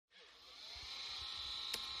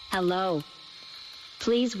Hello.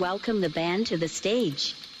 Please welcome the band to the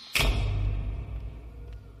stage.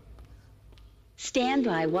 Stand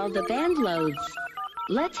by while the band loads.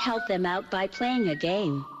 Let's help them out by playing a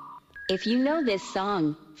game. If you know this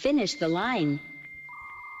song, finish the line.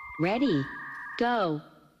 Ready? Go.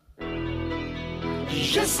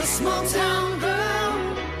 Just a small town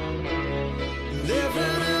girl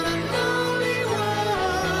living in a lonely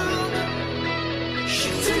world. She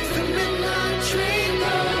takes the midnight train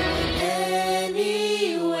going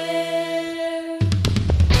anywhere.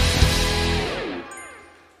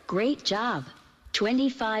 Great job.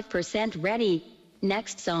 25% ready.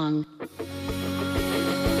 Next song.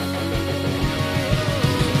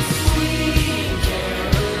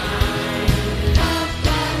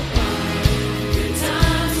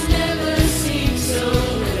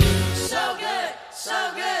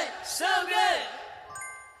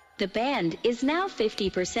 The band is now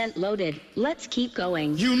 50% loaded. Let's keep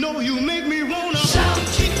going. You know you make me wanna shout,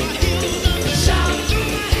 keep my heels up, shout, throw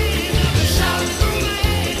my hands up, shout, throw my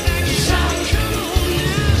hands back, shout, come on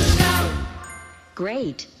now, shout.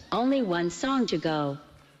 Great. Only one song to go.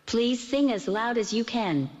 Please sing as loud as you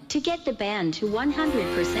can to get the band to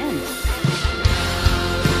 100%.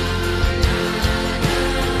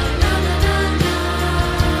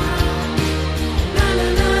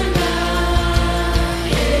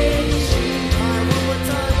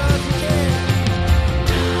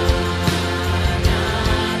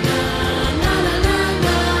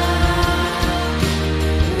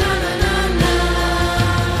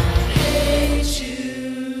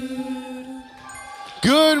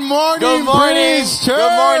 Good morning, Bridge Church.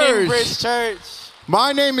 Good morning, Bridge Church.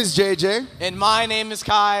 My name is JJ. And my name is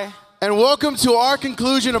Kai. And welcome to our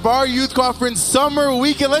conclusion of our youth conference summer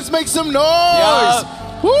weekend. Let's make some noise.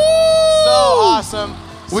 Yup. Woo! So awesome.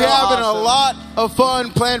 We're having a lot of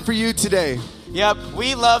fun planned for you today. Yep,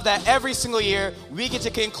 we love that every single year we get to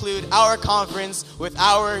conclude our conference with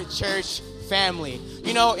our church family.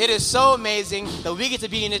 You know, it is so amazing that we get to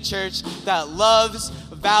be in a church that loves,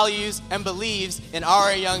 values, and believes in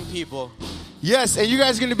our young people. Yes, and you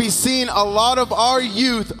guys are going to be seeing a lot of our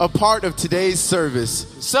youth a part of today's service.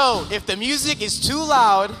 So, if the music is too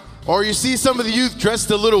loud, or you see some of the youth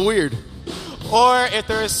dressed a little weird, or if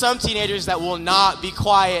there are some teenagers that will not be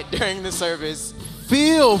quiet during the service,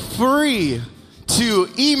 feel free to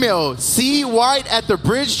email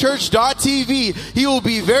cwhite@thebridgechurch.tv. He will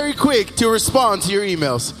be very quick to respond to your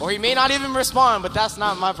emails. Or he may not even respond, but that's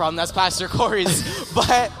not my problem. That's Pastor Corey's.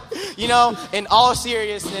 But, you know, in all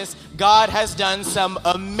seriousness, God has done some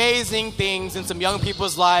amazing things in some young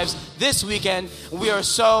people's lives this weekend. We are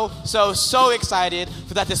so excited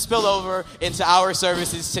for that to spill over into our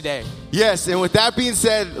services today. Yes, and with that being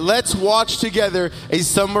said, let's watch together a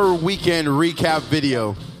summer weekend recap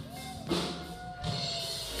video.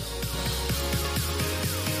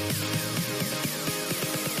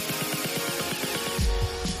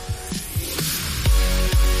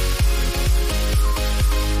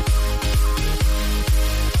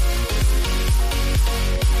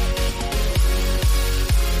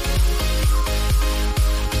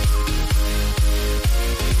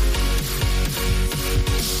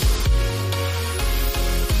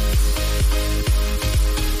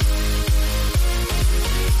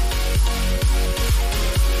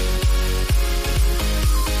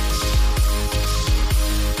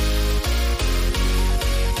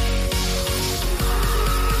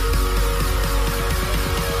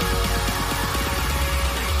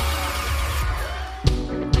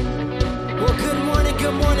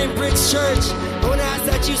 Church, I want to ask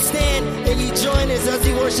that you stand and you join us as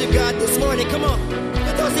we worship God this morning. Come on,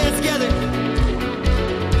 put those hands together.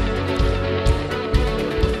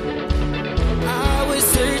 I was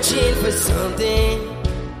searching for something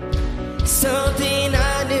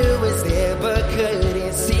I knew was there but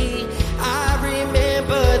couldn't see. I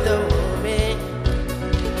remember the moment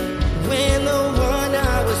when the one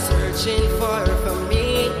I was searching for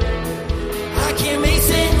me. I can't make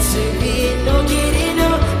sense of it, no getting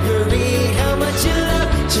over it. How much your love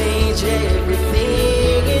changed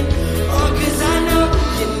everything. And all 'cause I know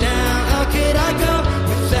you now. How could I go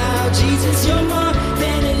without Jesus? You're more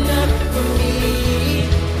than enough for me.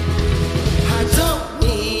 I don't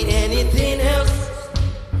need anything else.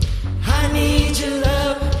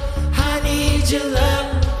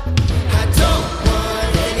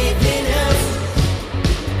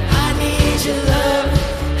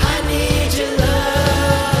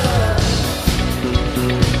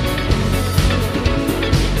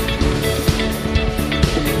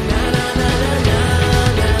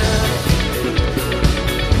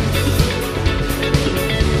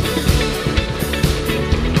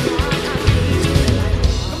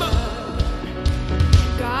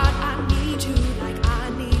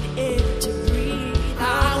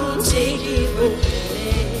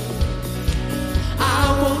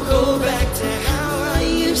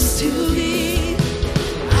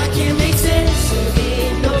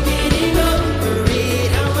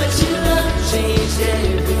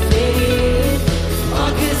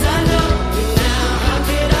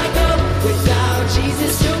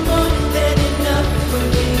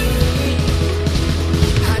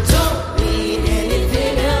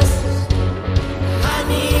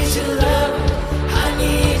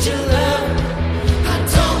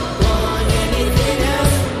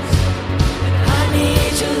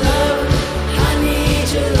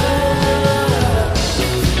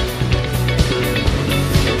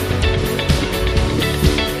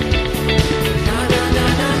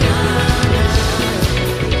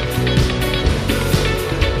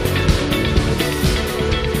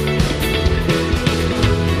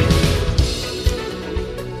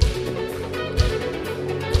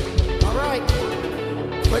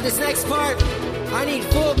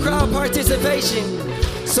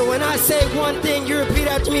 celebration. So when I say one thing, you repeat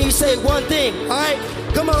after me, you say one thing, all right?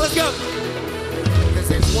 Come on, let's go. Because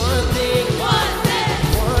there's one thing, one thing,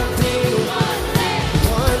 one thing, one thing,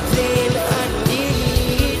 one thing I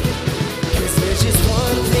need. Because there's just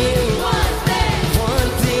one thing, one thing,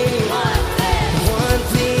 one thing, one thing, one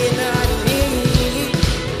thing I need.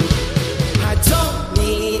 I don't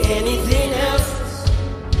need anything else.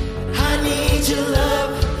 I need your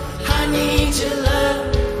love. I need your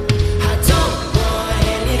love. I don't want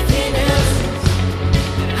anything else.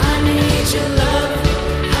 I need your love.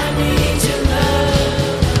 I need your love.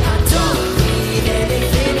 I don't need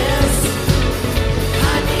anything else.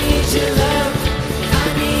 I need your love. I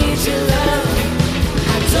need your love.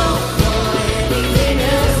 I don't want anything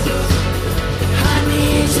else. I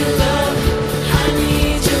need your love. I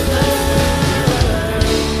need your love.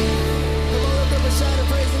 Come on, lift up a shout of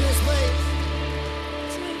praise in this place.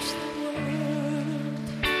 Touch the world,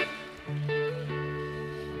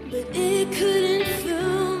 but it couldn't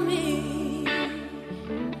fill me.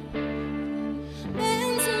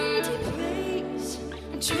 Man's empty praise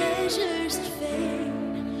and treasures that fade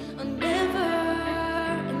are never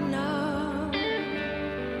enough.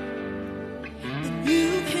 But you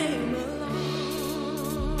came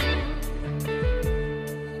along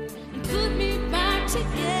and put me back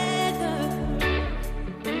together.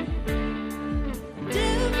 And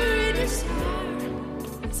every desire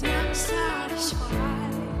is now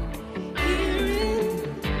satisfied here in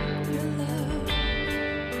your love.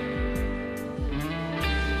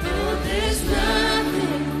 Oh, there's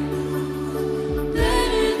nothing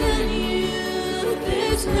better than you.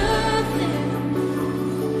 There's nothing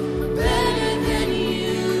better than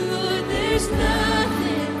you. There's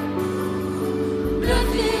nothing,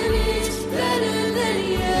 nothing is better than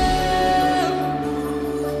you.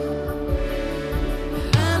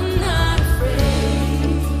 I'm not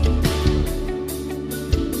afraid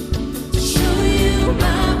to show you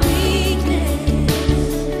my weakness,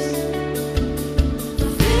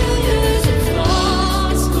 failures and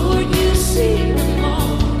flaws. Lord, you see them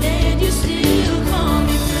all, and you still call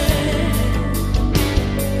me friend.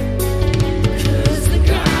 'Cause the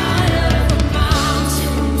God of the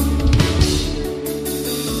mountain,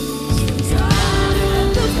 God of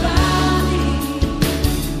the valley,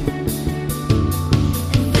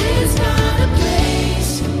 there's not a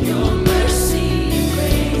place your mercy and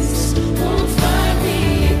grace won't find me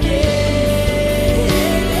again.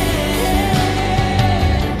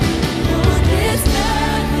 Oh, there's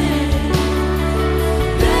nothing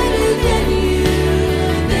better than you.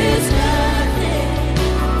 There's nothing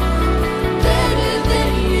better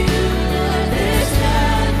than you. There's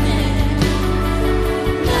nothing,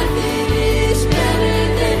 nothing is better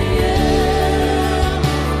than you.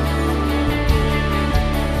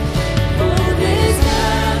 Oh, there's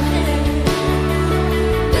nothing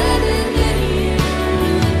better than you.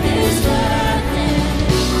 There's nothing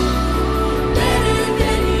better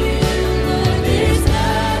than you. There's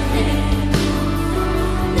nothing,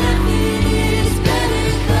 nothing is better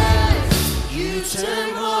 'cause you turn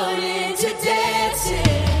mourning to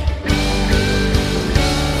dancing.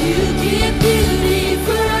 You give beauty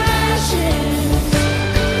for ashes.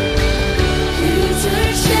 You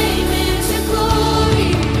turn shame into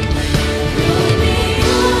glory. You're the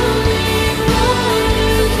only one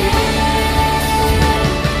who can.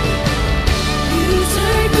 You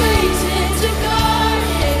turn grace into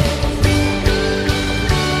gardens.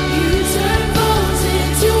 You turn bones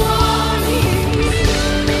into armies.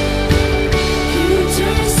 You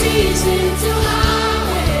turn seas into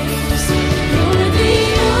highways. You're the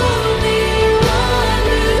only one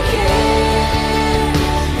who can.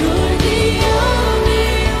 You're the only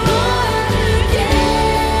one who can.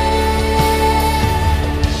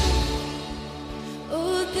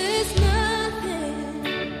 Oh, there's nothing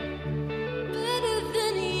better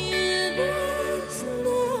than you. There's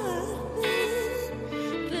nothing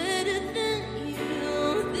better than you.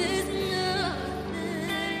 There's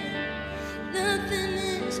nothing, nothing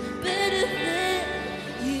is better than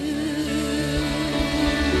you.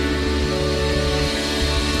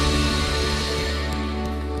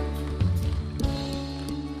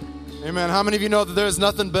 Amen. How many of you know that there's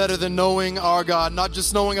nothing better than knowing our God? Not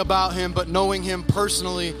just knowing about Him, but knowing Him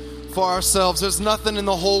personally for ourselves. There's nothing in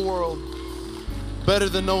the whole world better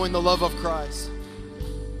than knowing the love of Christ.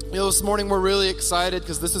 You know, this morning we're really excited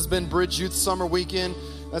because this has been Bridge Youth Summer Weekend.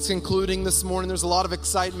 That's concluding this morning. There's a lot of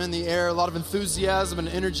excitement in the air, a lot of enthusiasm and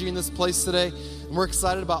energy in this place today. And we're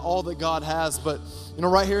excited about all that God has. But, you know,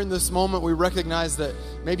 right here in this moment, we recognize that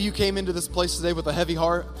maybe you came into this place today with a heavy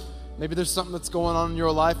heart. Maybe there's something that's going on in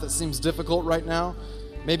your life that seems difficult right now.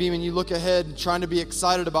 Maybe when you look ahead trying to be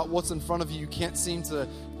excited about what's in front of you, you can't seem to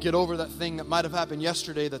get over that thing that might have happened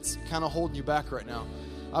yesterday that's kind of holding you back right now.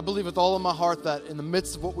 I believe with all of my heart that in the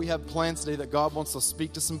midst of what we have planned today, that God wants to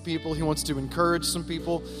speak to some people, He wants to encourage some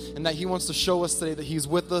people, and that He wants to show us today that He's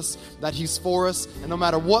with us, that He's for us, and no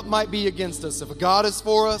matter what might be against us, if God is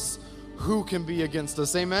for us, who can be against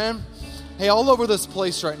us? Amen? Hey, all over this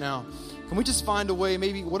place right now, can we just find a way,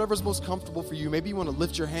 maybe whatever's most comfortable for you, maybe you want to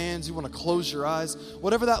lift your hands, you want to close your eyes,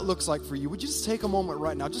 whatever that looks like for you, would you just take a moment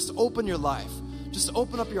right now, just open your life. Just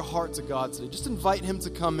open up your heart to God today. Just invite Him to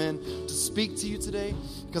come in to speak to you today,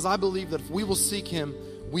 because I believe that if we will seek Him,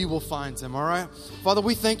 we will find Him, all right? Father,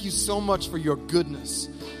 we thank you so much for your goodness.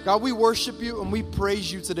 God, we worship you and we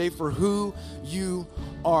praise you today for who you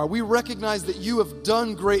are. We recognize that you have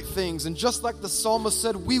done great things, and just like the psalmist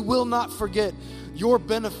said, we will not forget your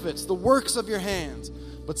benefits, the works of your hands.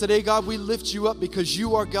 But today, God, we lift you up because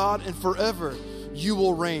you are God and forever you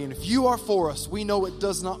will reign. If you are for us, we know it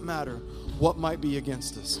does not matter what might be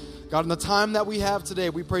against us. God, in the time that we have today,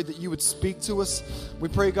 we pray that you would speak to us. We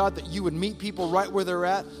pray, God, that you would meet people right where they're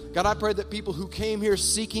at. God, I pray that people who came here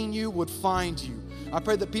seeking you would find you. I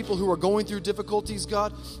pray that people who are going through difficulties,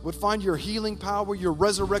 God, would find your healing power, your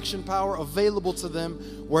resurrection power available to them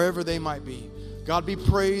wherever they might be. God, be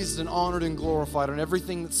praised and honored and glorified on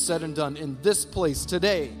everything that's said and done in this place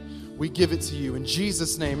today. We give it to you in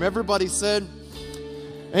Jesus' name. Everybody said,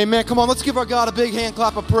 amen. Come on, let's give our God a big hand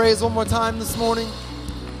clap of praise one more time this morning.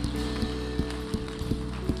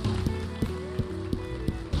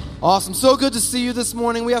 Awesome. So good to see you this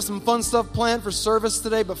morning. We have some fun stuff planned for service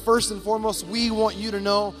today, but first and foremost, we want you to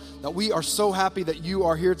know that we are so happy that you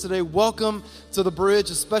are here today. Welcome to the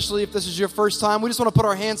Bridge, especially if this is your first time. We just want to put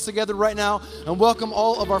our hands together right now and welcome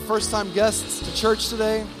all of our first-time guests to church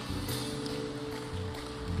today.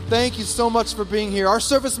 Thank you so much for being here. Our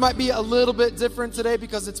service might be a little bit different today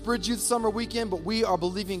because it's Bridge Youth Summer Weekend, but we are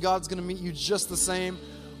believing God's going to meet you just the same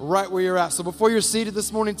right where you're at. So before you're seated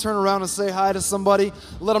this morning, turn around and say hi to somebody.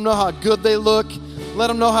 Let them know how good they look. Let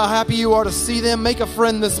them know how happy you are to see them. Make a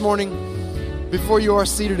friend this morning before you are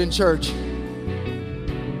seated in church.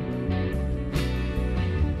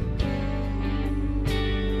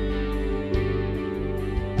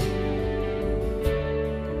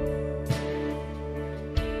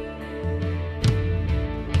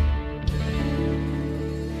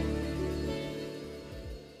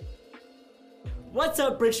 What's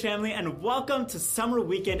up, Bridge family, and welcome to Summer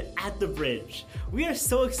Weekend at the Bridge. We are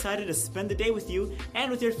so excited to spend the day with you and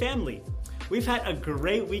with your family. We've had a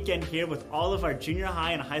great weekend here with all of our junior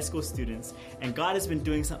high and high school students, and God has been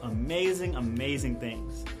doing some amazing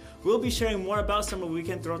things. We'll be sharing more about Summer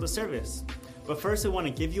Weekend throughout the service. But first, we want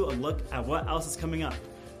to give you a look at what else is coming up.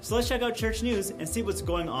 So let's check out church news and see what's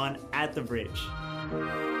going on at the Bridge.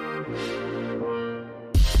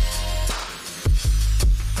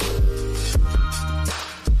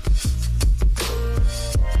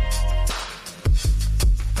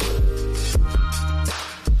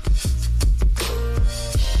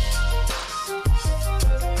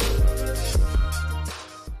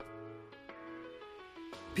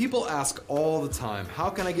 People ask all the time, how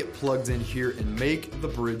can I get plugged in here and make the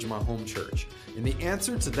Bridge my home church? And the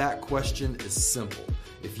answer to that question is simple.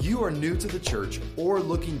 If you are new to the church or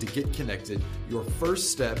looking to get connected, your first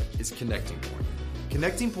step is Connecting Point.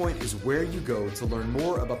 Connecting Point is where you go to learn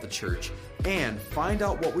more about the church and find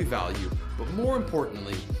out what we value, but more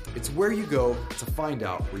importantly, it's where you go to find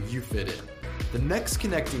out where you fit in. The next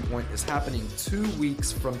Connecting Point is happening 2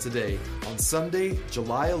 weeks from today on Sunday,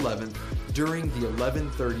 July 11th during the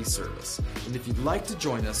 11:30 service. And if you'd like to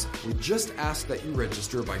join us, we just ask that you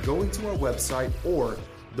register by going to our website or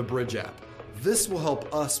the Bridge app. This will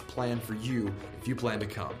help us plan for you if you plan to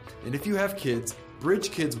come. And if you have kids, Bridge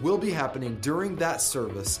Kids will be happening during that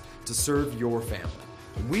service to serve your family.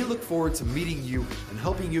 And we look forward to meeting you and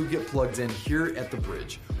helping you get plugged in here at the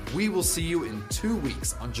Bridge. We will see you in 2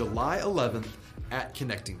 weeks on July 11th at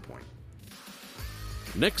Connecting Point.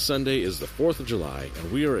 Next Sunday is the 4th of July,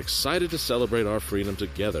 and we are excited to celebrate our freedom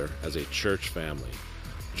together as a church family.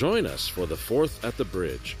 Join us for the 4th at the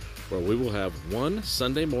Bridge, where we will have one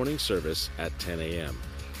Sunday morning service at 10 a.m.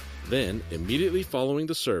 Then, immediately following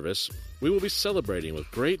the service, we will be celebrating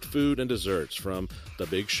with great food and desserts from The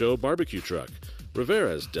Big Show Barbecue Truck,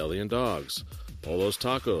 Rivera's Deli and Dogs, Polo's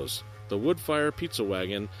Tacos, the Woodfire Pizza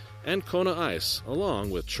Wagon, and Kona Ice,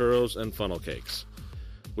 along with churros and funnel cakes.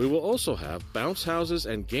 We will also have bounce houses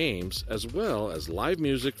and games, as well as live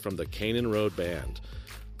music from the Canaan Road Band.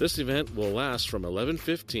 This event will last from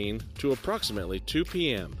 11:15 to approximately 2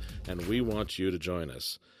 p.m., and we want you to join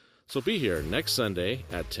us. So be here next Sunday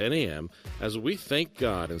at 10 a.m. as we thank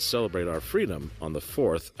God and celebrate our freedom on the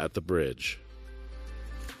 4th at the Bridge.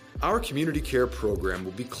 Our community care program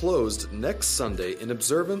will be closed next Sunday in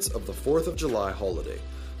observance of the 4th of July holiday.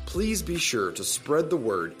 Please be sure to spread the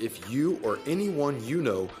word if you or anyone you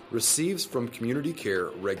know receives from community care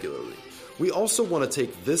regularly. We also want to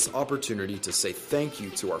take this opportunity to say thank you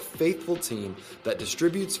to our faithful team that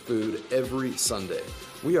distributes food every Sunday.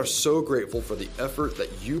 We are so grateful for the effort that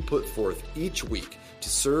you put forth each week to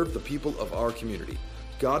serve the people of our community.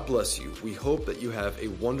 God bless you. We hope that you have a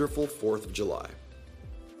wonderful 4th of July.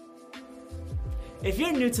 If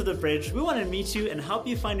you're new to the Bridge, we want to meet you and help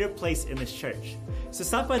you find your place in this church. So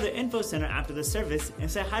stop by the info center after the service and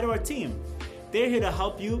say hi to our team. They're here to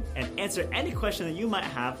help you and answer any question that you might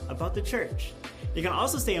have about the church. You can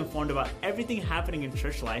also stay informed about everything happening in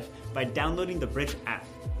church life by downloading the Bridge app.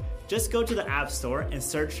 Just go to the App Store and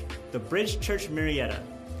search The Bridge Church Marietta.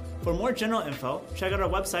 For more general info, check out our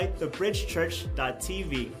website,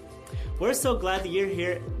 thebridgechurch.tv. We're so glad that you're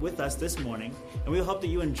here with us this morning, and we hope that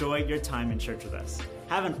you enjoy your time in church with us.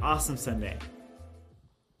 Have an awesome Sunday.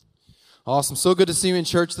 Awesome. So good to see you in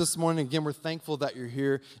church this morning. Again, we're thankful that you're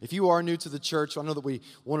here. If you are new to the church, I know that we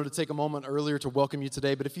wanted to take a moment earlier to welcome you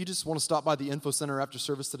today, but if you just want to stop by the info center after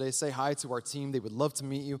service today, say hi to our team. They would love to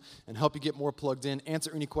meet you and help you get more plugged in,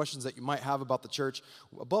 answer any questions that you might have about the church.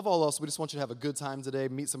 Above all else, we just want you to have a good time today,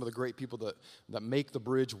 meet some of the great people that make the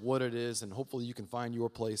Bridge what it is, and hopefully you can find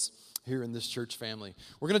your place here in this church family.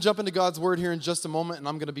 We're going to jump into God's Word here in just a moment, and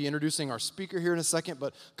I'm going to be introducing our speaker here in a second,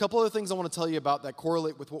 but a couple other things I want to tell you about that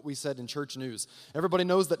correlate with what we said in church news. Everybody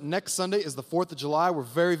knows that next Sunday is the 4th of July. We're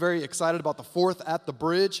very, very excited about the 4th at the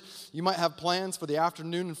Bridge. You might have plans for the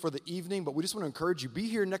afternoon and for the evening, but we just want to encourage you, be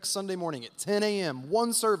here next Sunday morning at 10 a.m.,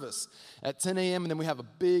 one service at 10 a.m., and then we have a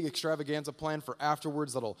big extravaganza planned for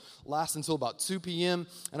afterwards that'll last until about 2 p.m.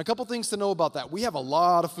 And a couple things to know about that. We have a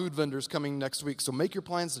lot of food vendors coming next week, so make your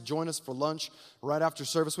plans to join us for lunch right after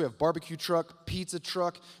service. We have barbecue truck, pizza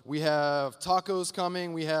truck, we have tacos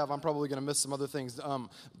coming, we have, I'm probably going to miss some other things,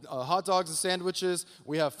 hot dogs and sandwiches,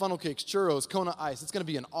 we have funnel cakes, churros, Kona ice. It's going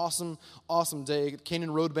to be an awesome, awesome day. Canyon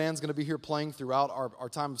Road Band's going to be here playing throughout our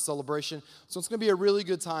time of celebration, so it's going to be a really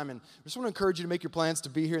good time, and I just want to encourage you to make your plans to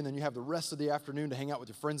be here, and then you have the rest of the afternoon to hang out with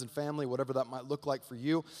your friends and family, whatever that might look like for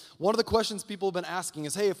you. One of the questions people have been asking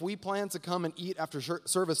is, hey, if we plan to come and eat after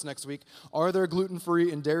service next week, are there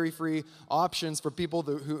gluten-free and dairy-free options for people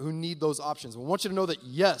who need those options? We want you to know that,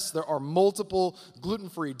 yes, there are multiple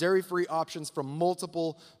gluten-free, dairy-free options from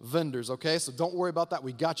multiple vendors, okay? So don't worry about that.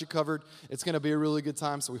 We got you covered. It's going to be a really good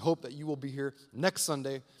time, so we hope that you will be here next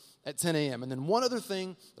Sunday at 10 a.m. And then one other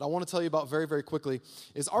thing that I want to tell you about very, very quickly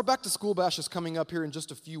is our Back to School Bash is coming up here in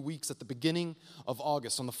just a few weeks at the beginning of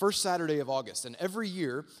August, on the first Saturday of August. And every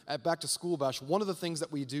year at Back to School Bash, one of the things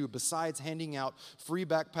that we do, besides handing out free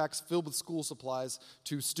backpacks filled with school supplies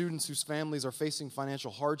to students whose families are facing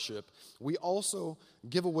financial hardship, we also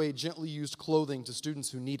give away gently used clothing to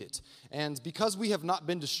students who need it. And because we have not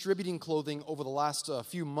been distributing clothing over the last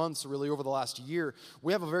few months, really over the last year,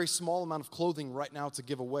 we have a very small amount of clothing right now to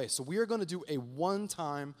give away. So we are going to do a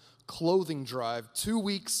one-time clothing drive 2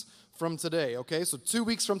 weeks from today, okay? So 2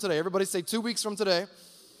 weeks from today. Everybody say 2 weeks from today.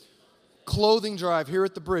 Clothing drive here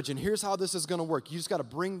at the Bridge, and here's how this is going to work. You just got to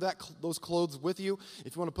bring those clothes with you.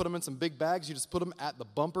 If you want to put them in some big bags, you just put them at the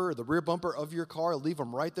bumper or the rear bumper of your car, leave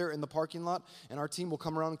them right there in the parking lot, and our team will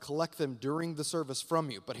come around and collect them during the service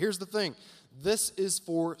from you. But here's the thing. This is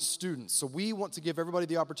for students, so we want to give everybody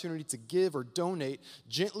the opportunity to give or donate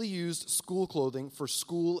gently used school clothing for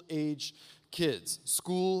school-age kids.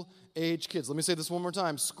 School-age kids. Let me say this one more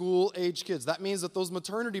time. School-age kids. That means that those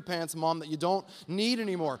maternity pants, Mom, that you don't need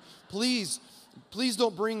anymore, please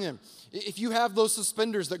don't bring them. If you have those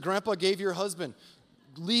suspenders that Grandpa gave your husband,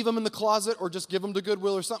 leave them in the closet or just give them to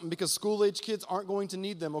Goodwill or something, because school-age kids aren't going to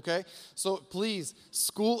need them, okay? So please,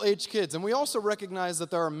 school-age kids. And we also recognize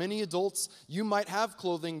that there are many adults, you might have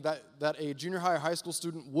clothing that a junior high or high school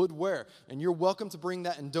student would wear, and you're welcome to bring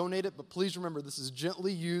that and donate it, but please remember, this is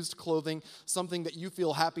gently used clothing, something that you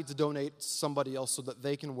feel happy to donate to somebody else so that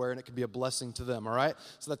they can wear and it can be a blessing to them, all right?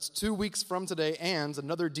 So that's 2 weeks from today, and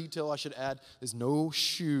another detail I should add is no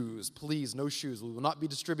shoes. Please, no shoes. We will not be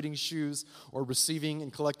distributing shoes or receiving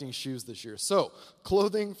and collecting shoes this year. So,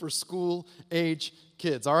 clothing for school-age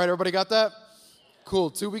kids. All right, everybody got that? Cool.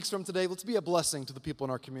 2 weeks from today, let's be a blessing to the people in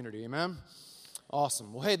our community. Amen?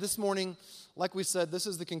 Awesome. Well, hey, this morning, like we said, this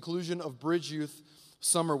is the conclusion of Bridge Youth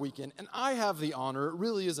summer weekend. And I have the honor, it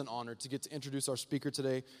really is an honor, to get to introduce our speaker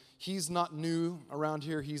today. He's not new around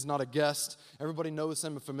here. He's not a guest. Everybody knows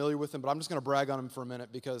him and familiar with him, but I'm just going to brag on him for a minute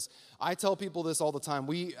because I tell people this all the time.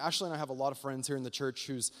 Ashley and I have a lot of friends here in the church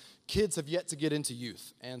whose kids have yet to get into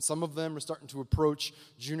youth, and some of them are starting to approach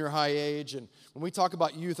junior high age. And when we talk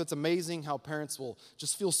about youth, it's amazing how parents will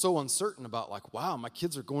just feel so uncertain about, like, wow, my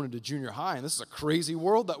kids are going into junior high, and this is a crazy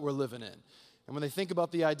world that we're living in. And when they think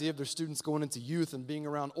about the idea of their students going into youth and being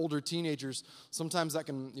around older teenagers, sometimes that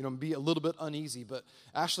can, be a little bit uneasy. But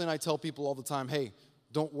Ashley and I tell people all the time, hey,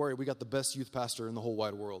 don't worry, we got the best youth pastor in the whole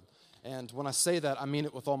wide world. And when I say that, I mean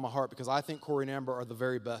it with all my heart, because I think Corey and Amber are the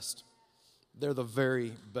very best. They're the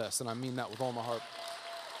very best, and I mean that with all my heart.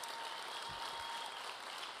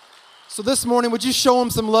 So this morning, would you show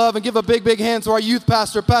him some love and give a big, big hand to our youth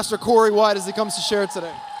pastor, Pastor Corey White, as he comes to share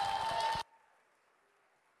today.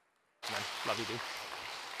 Love you, dude.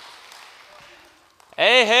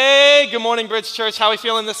 Hey, good morning, Bridge Church. How are we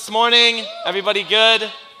feeling this morning? Everybody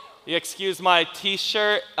good? You excuse my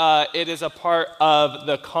t-shirt. It is a part of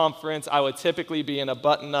the conference. I would typically be in a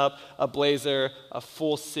button-up, a blazer, a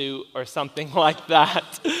full suit, or something like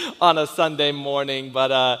that on a Sunday morning.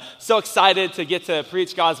 But so excited to get to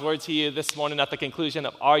preach God's word to you this morning at the conclusion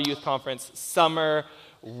of our youth conference summer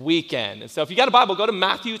weekend. And so if you got a Bible, go to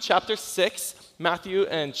Matthew chapter 6. Matthew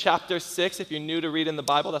and chapter 6, if you're new to reading the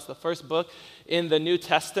Bible, that's the first book in the New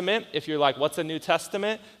Testament. If you're like, what's a New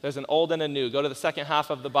Testament? There's an old and a new. Go to the second half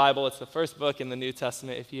of the Bible. It's the first book in the New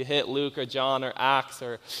Testament. If you hit Luke or John or Acts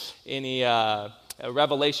or any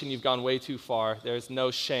Revelation, you've gone way too far. There's no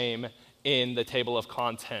shame in the table of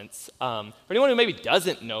contents. For anyone who maybe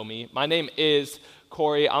doesn't know me, my name is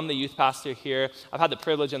Corey. I'm the youth pastor here. I've had the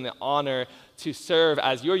privilege and the honor to serve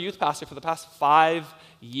as your youth pastor for the past 5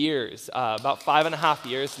 years, about 5.5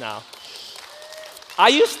 years now. I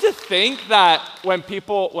used to think that when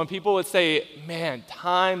people would say, man,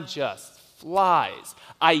 time just flies,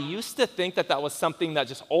 I used to think that was something that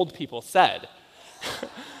just old people said.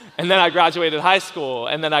 And then I graduated high school,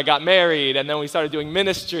 and then I got married, and then we started doing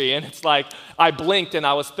ministry, and it's like I blinked and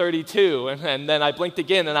I was 32, and then I blinked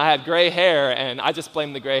again and I had gray hair, and I just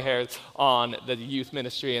blame the gray hairs on the youth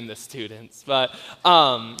ministry and the students. But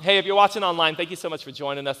hey, if you're watching online, thank you so much for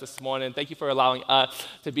joining us this morning. Thank you for allowing us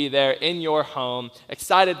to be there in your home.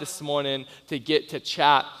 Excited this morning to get to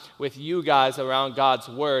chat with you guys around God's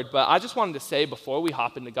word. But I just wanted to say before we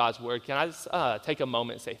hop into God's word, can I just take a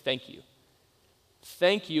moment and say thank you.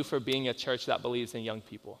 Thank you for being a church that believes in young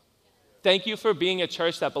people. Thank you for being a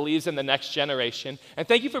church that believes in the next generation. And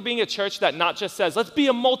thank you for being a church that not just says, let's be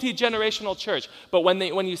a multi-generational church, but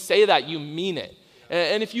when you say that, you mean it.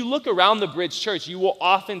 And if you look around the Bridge Church, you will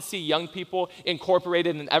often see young people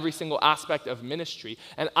incorporated in every single aspect of ministry.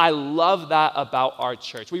 And I love that about our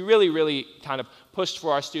church. We really, really kind of pushed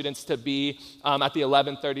for our students to be at the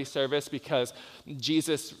 11:30 service because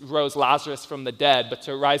Jesus rose Lazarus from the dead, but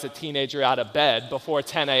to rise a teenager out of bed before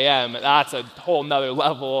 10 a.m., that's a whole nother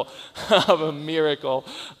level of a miracle.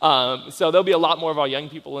 So there'll be a lot more of our young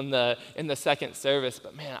people in the second service.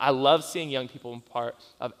 But man, I love seeing young people in part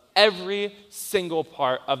of every single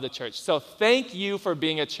part of the church. So thank you for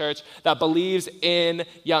being a church that believes in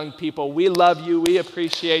young people. We love you. We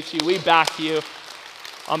appreciate you. We back you.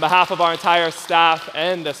 On behalf of our entire staff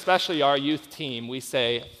and especially our youth team, we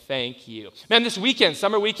say thank you. Man, this weekend,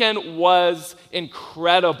 summer weekend, was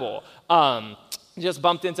incredible. Just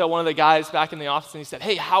bumped into one of the guys back in the office and he said,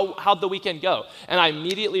 hey, how'd the weekend go? And I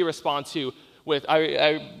immediately responded to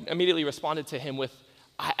him with,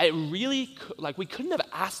 we couldn't have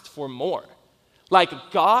asked for more.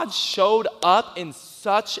 Like, God showed up in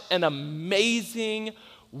such an amazing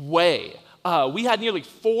way. We had nearly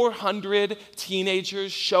 400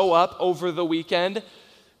 teenagers show up over the weekend.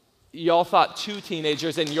 Y'all thought 2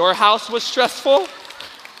 teenagers in your house was stressful?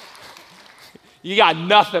 You got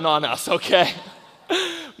nothing on us, okay?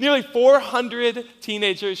 Nearly 400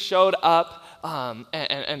 teenagers showed up,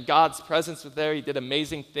 and God's presence was there. He did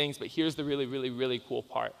amazing things, but here's the really, really, really cool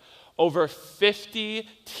part. Over 50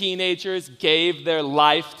 teenagers gave their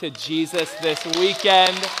life to Jesus this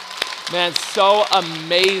weekend. Man, so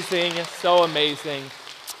amazing, so amazing.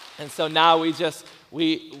 And so now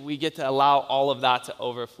we get to allow all of that to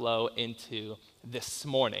overflow into this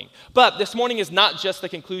morning. But this morning is not just the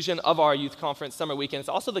conclusion of our youth conference summer weekend. It's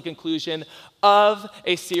also the conclusion of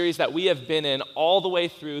a series that we have been in all the way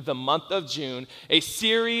through the month of June, a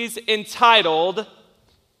series entitled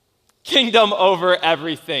Kingdom Over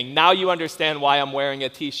Everything. Now you understand why I'm wearing a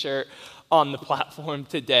t-shirt on the platform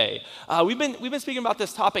today. We've been speaking about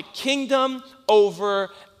this topic, kingdom over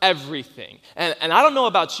everything. And I don't know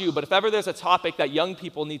about you, but if ever there's a topic that young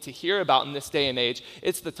people need to hear about in this day and age,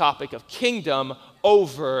 it's the topic of kingdom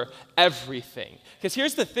over everything. Because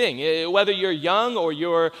here's the thing, whether you're young or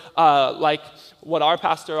you're like what our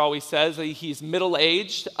pastor always says, he's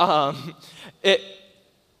middle-aged,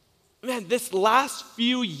 this last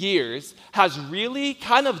few years has really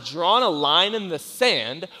kind of drawn a line in the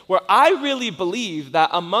sand where I really believe that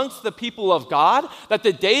amongst the people of God, that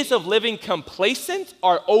the days of living complacent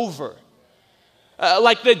are over.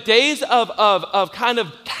 Like the days of kind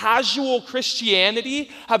of casual Christianity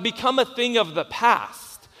have become a thing of the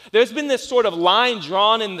past. There's been this sort of line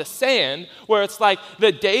drawn in the sand where it's like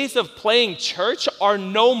the days of playing church are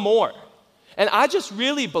no more. And I just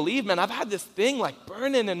really believe, man, I've had this thing like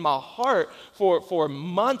burning in my heart for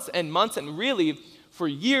months and months and really for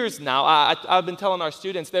years now. I've been telling our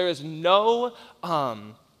students there is no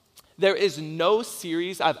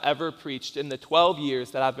series I've ever preached in the 12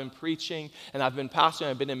 years that I've been preaching and I've been pastoring.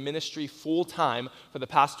 I've been in ministry full time for the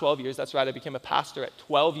past 12 years. That's right, I became a pastor at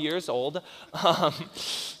 12 years old.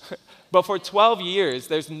 But for 12 years,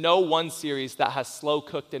 there's no one series that has slow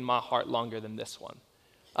cooked in my heart longer than this one.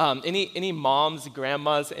 Any moms,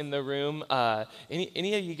 grandmas in the room?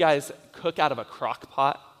 Any of you guys cook out of a crock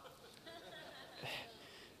pot?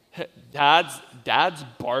 Dad's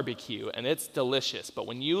barbecue, and it's delicious. But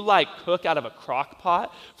when you like cook out of a crock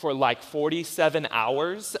pot for like 47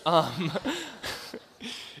 hours,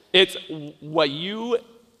 it's what you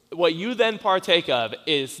then partake of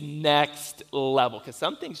is next level. Because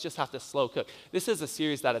some things just have to slow cook. This is a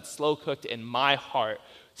series that had slow cooked in my heart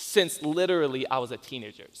since literally I was a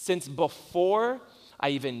teenager. Since before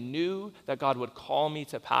I even knew that God would call me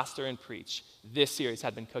to pastor and preach, this series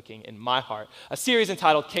had been cooking in my heart. A series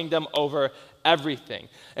entitled Kingdom Over Everything.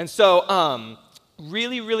 And so,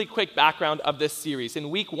 really quick background of this series. In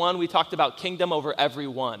week 1, we talked about kingdom over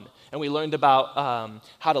everyone. And we learned about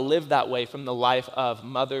how to live that way from the life of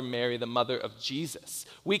Mother Mary, the mother of Jesus.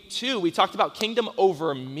 Week 2, we talked about kingdom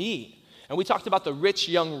over me. And we talked about the rich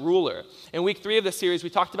young ruler. In week 3 of the series, we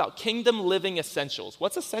talked about kingdom living essentials.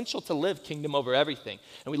 What's essential to live kingdom over everything?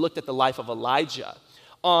 And we looked at the life of Elijah.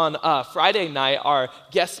 On Friday night, our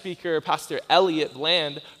guest speaker, Pastor Elliot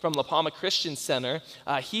Bland from La Palma Christian Center,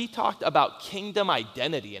 he talked about kingdom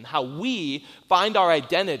identity and how we find our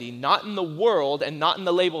identity not in the world and not in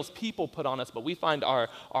the labels people put on us, but we find our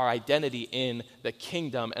identity in the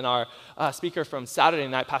kingdom. And our speaker from Saturday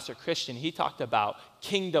night, Pastor Christian, he talked about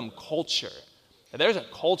kingdom culture. Now, there's a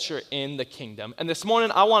culture in the kingdom. And this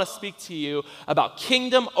morning, I want to speak to you about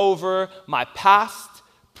kingdom over my past,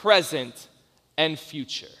 present, and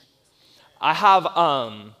future. I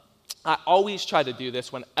always try to do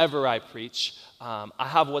this whenever I preach. I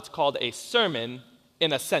have what's called a sermon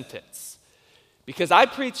in a sentence. Because I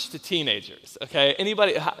preach to teenagers, okay?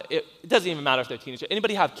 Anybody, it doesn't even matter if they're teenagers.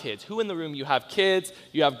 Anybody have kids? Who in the room, you have kids,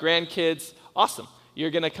 you have grandkids? Awesome. You're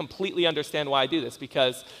going to completely understand why I do this,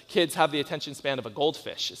 because kids have the attention span of a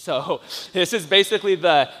goldfish. So this is basically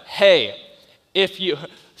parents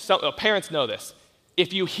know this.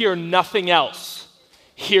 If you hear nothing else,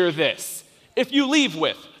 hear this. If you leave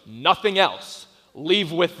with nothing else,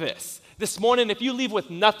 leave with this. This morning, if you leave with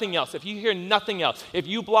nothing else, if you hear nothing else, if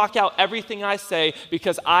you block out everything I say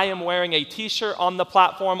because I am wearing a t-shirt on the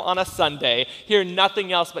platform on a Sunday, hear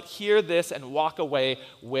nothing else but hear this and walk away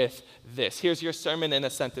with this. Here's your sermon in a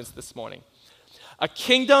sentence this morning. A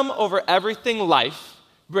kingdom over everything life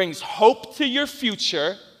brings hope to your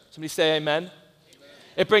future. Somebody say amen.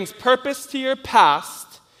 It brings purpose to your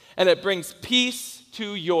past, and it brings peace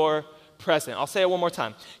to your present. I'll say it one more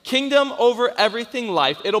time. Kingdom over everything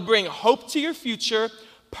life. It'll bring hope to your future,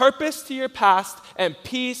 purpose to your past, and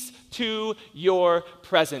peace to your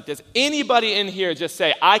present. Does anybody in here just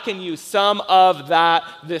say, I can use some of that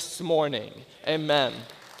this morning? Amen.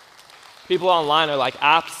 People online are like,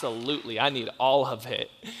 absolutely, I need all of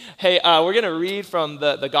it. Hey, we're going to read from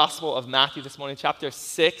the Gospel of Matthew this morning, chapter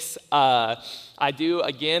 6.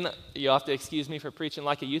 Again, you'll have to excuse me for preaching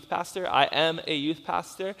like a youth pastor. I am a youth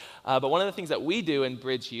pastor. But one of the things that we do in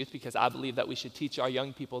Bridge Youth, because I believe that we should teach our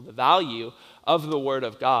young people the value of the Word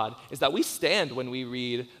of God, is that we stand when we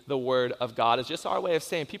read the Word of God. It's just our way of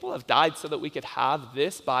saying people have died so that we could have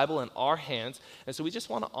this Bible in our hands. And so we just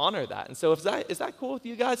want to honor that. And so is that cool with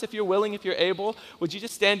you guys? If you're willing, if you're able, would you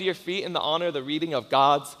just stand to your feet in the honor of the reading of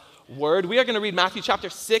God's Word? We are going to read Matthew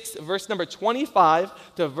chapter 6, verse number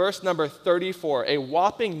 25 to verse number 34, a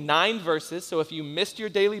whopping 9 verses. So if you missed your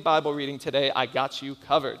daily Bible reading today, I got you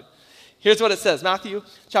covered. Here's what it says, Matthew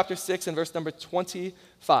chapter 6 and verse number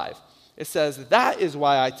 25. It says, that is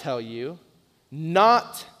why I tell you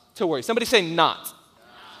not to worry. Somebody say not.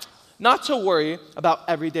 not to worry about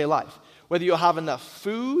everyday life. Whether you'll have enough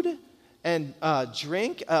food and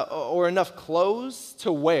drink or enough clothes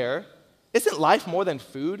to wear, isn't life more than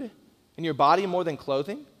food and your body more than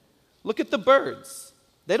clothing? Look at the birds.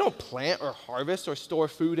 They don't plant or harvest or store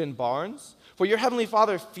food in barns, for your heavenly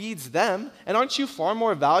Father feeds them. And aren't you far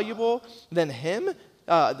more valuable than Him?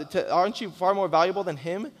 Aren't you far more valuable than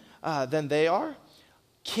Him than they are?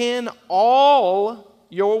 Can all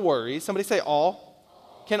your worries, somebody say all,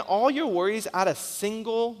 can all your worries add a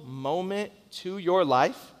single moment to your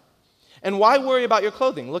life? And why worry about your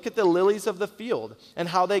clothing? Look at the lilies of the field and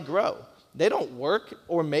how they grow. They don't work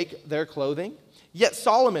or make their clothing. Yet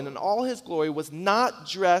Solomon in all his glory was not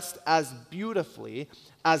dressed as beautifully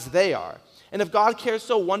as they are. And if God cares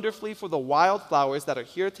so wonderfully for the wildflowers that are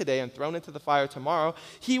here today and thrown into the fire tomorrow,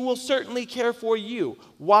 He will certainly care for you.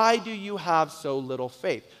 Why do you have so little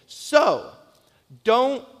faith? So,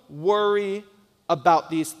 don't worry about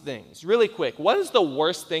these things. Really quick, what is the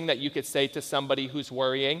worst thing that you could say to somebody who's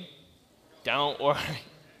worrying? Don't worry.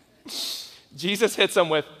 Jesus hits them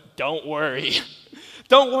with, don't worry.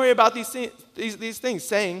 Don't worry about these things,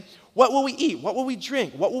 saying, what will we eat? What will we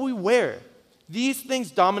drink? What will we wear? These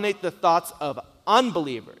things dominate the thoughts of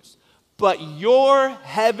unbelievers. But your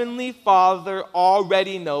heavenly Father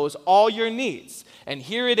already knows all your needs. And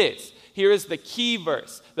here it is. Here is the key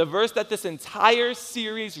verse, the verse that this entire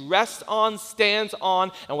series rests on, stands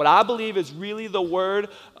on, and what I believe is really the word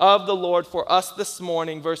of the Lord for us this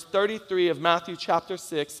morning. Verse 33 of Matthew chapter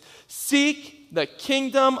 6, seek the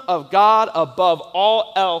kingdom of God above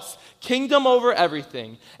all else, kingdom over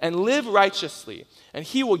everything, and live righteously, and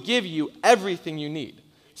He will give you everything you need.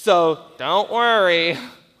 So don't worry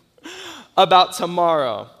about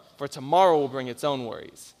tomorrow, for tomorrow will bring its own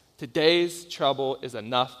worries. Today's trouble is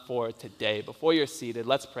enough for today. Before you're seated,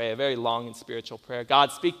 let's pray a very long and spiritual prayer.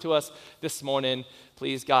 God, speak to us this morning.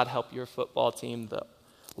 Please, God, help your football team, the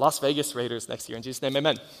Las Vegas Raiders, next year. In Jesus' name,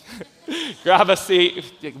 amen. Grab a seat.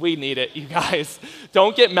 We need it, you guys.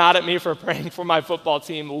 Don't get mad at me for praying for my football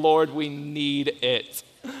team. Lord, we need it.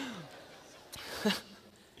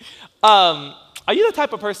 Are you the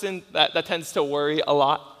type of person that tends to worry a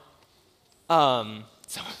lot? Someone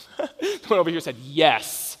over here said,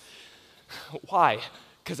 yes. Why?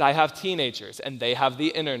 Because I have teenagers and they have the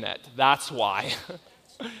internet. That's why.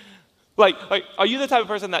 Like, are you the type of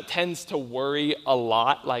person that tends to worry a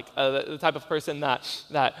lot? Like the type of person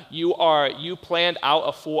that you planned out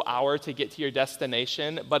a full hour to get to your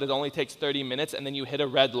destination, but it only takes 30 minutes, and then you hit a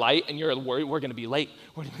red light and you're worried, we're going to be late.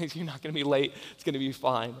 You're not going to be late. It's going to be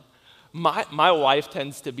fine. My wife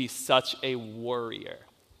tends to be such a worrier.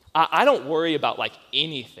 I don't worry about like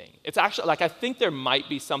anything. It's actually like I think there might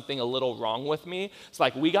be something a little wrong with me. It's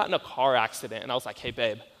like we got in a car accident and I was like, hey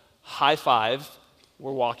babe, high five.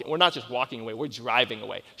 We're walking. We're not just walking away, we're driving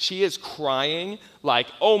away. She is crying like,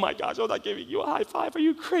 oh my gosh, I'm not giving you a high five. Are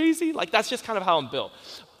you crazy? Like that's just kind of how I'm built.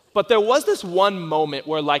 But there was this one moment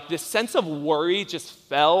where like this sense of worry just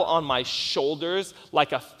fell on my shoulders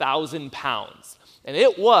like 1,000 pounds. And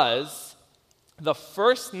it was the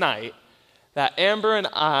first night that Amber and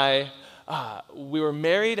I, we were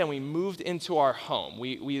married and we moved into our home.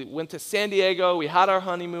 We went to San Diego, we had our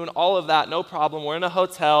honeymoon, all of that, no problem. We're in a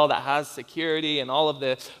hotel that has security and all of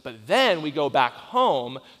this. But then we go back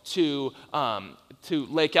home to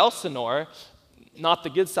Lake Elsinore, not the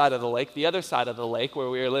good side of the lake, the other side of the lake where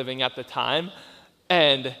we were living at the time.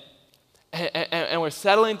 And we're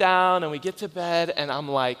settling down and we get to bed and I'm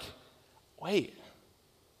like, wait.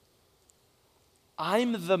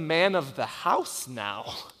 I'm the man of the house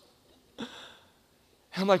now. And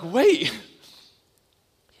I'm like, wait,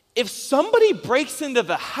 if somebody breaks into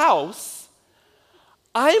the house,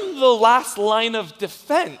 I'm the last line of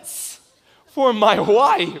defense for my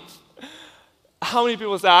wife. How many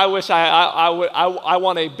people say, I wish I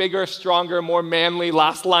want a bigger, stronger, more manly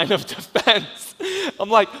last line of defense? I'm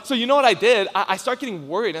like, so you know what I did? I start getting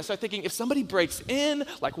worried. I start thinking, if somebody breaks in,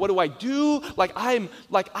 like, what do I do? I'm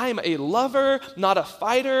a lover, not a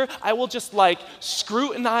fighter. I will just like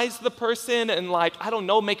scrutinize the person and like, I don't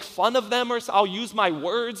know, make fun of them, or I'll use my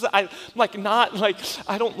words. I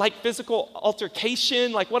don't like physical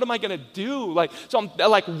altercation. Like, what am I gonna do? Like, so I'm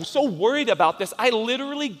like so worried about this. I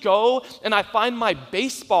literally go and I find my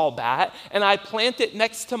baseball bat and I plant it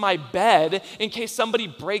next to my bed in case somebody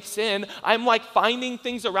breaks in. I'm like finding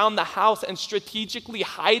things around the house and strategically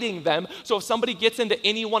hiding them. So if somebody gets into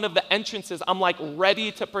any one of the entrances, I'm like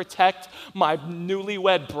ready to protect my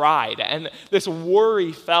newlywed bride. And this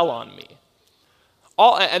worry fell on me.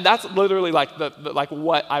 And that's literally like like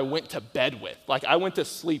what I went to bed with. Like I went to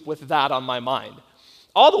sleep with that on my mind.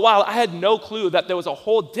 All the while, I had no clue that there was a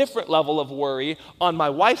whole different level of worry on my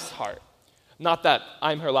wife's heart. Not that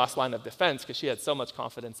I'm her last line of defense, because she had so much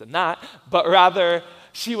confidence in that, but rather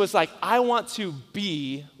she was like, I want to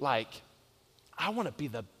be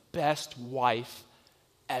the best wife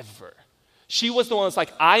ever. She was the one that's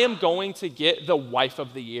like, I am going to get the Wife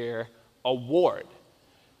of the Year award.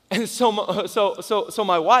 And so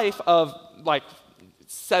my wife of like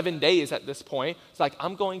 7 days at this point, is like,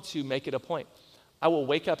 I'm going to make it a point. I will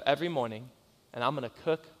wake up every morning and I'm going to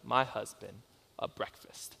cook my husband a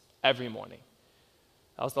breakfast every morning.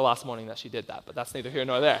 That was the last morning that she did that, but that's neither here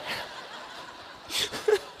nor there.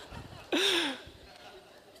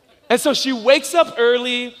 And so she wakes up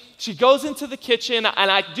early, she goes into the kitchen,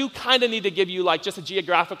 and I do kind of need to give you like just a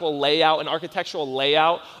geographical layout, an architectural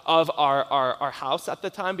layout of our house at the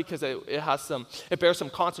time, because it bears some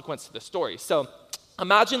consequence to the story. So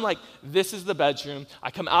imagine like this is the bedroom. I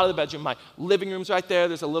come out of the bedroom, my living room's right there.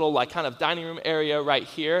 There's a little like kind of dining room area right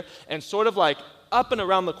here, and sort of like up and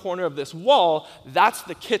around the corner of this wall, that's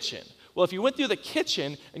the kitchen. Well, if you went through the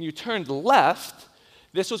kitchen and you turned left,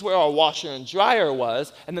 this was where our washer and dryer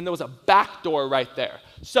was, and then there was a back door right there.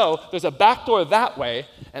 So there's a back door that way,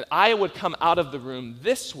 and I would come out of the room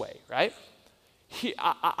this way, right?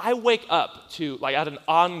 I wake up to, like, at an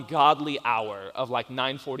ungodly hour of, like,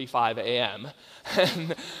 9:45 a.m.,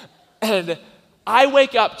 and I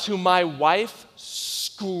wake up to my wife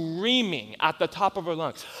screaming at the top of her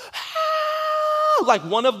lungs, like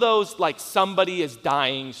one of those, like somebody is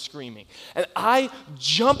dying screaming. And I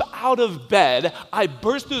jump out of bed, I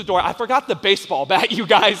burst through the door. I forgot the baseball bat, you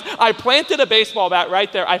guys. I planted a baseball bat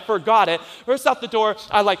right there. I forgot it. Burst out the door.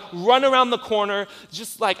 I like run around the corner,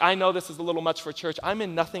 just like, I know this is a little much for church. I'm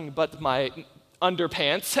in nothing but my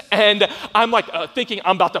underpants, and I'm like thinking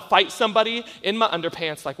I'm about to fight somebody in my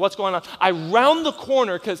underpants, like what's going on? I round the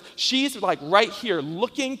corner because she's like right here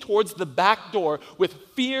looking towards the back door with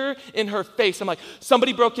fear in her face. I'm like,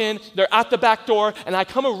 somebody broke in, they're at the back door, and I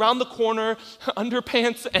come around the corner,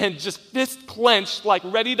 underpants and just fist clenched, like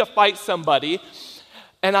ready to fight somebody,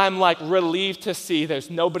 and I'm like relieved to see there's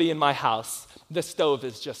nobody in my house. The stove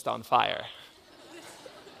is just on fire.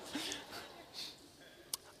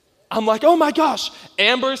 I'm like, oh my gosh.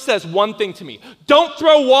 Amber says one thing to me: don't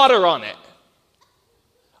throw water on it.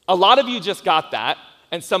 A lot of you just got that,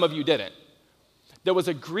 and some of you didn't. There was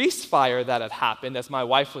a grease fire that had happened as my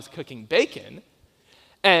wife was cooking bacon.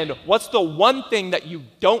 And what's the one thing that you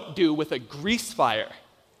don't do with a grease fire?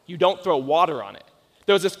 You don't throw water on it.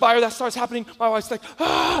 There was this fire that starts happening. My wife's like,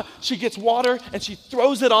 ah! She gets water and she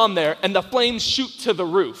throws it on there, and the flames shoot to the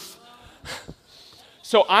roof.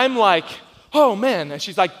 So I'm like, oh man, and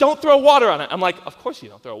she's like, don't throw water on it. I'm like, of course you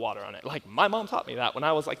don't throw water on it. Like, my mom taught me that when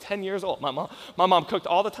I was like 10 years old. My mom cooked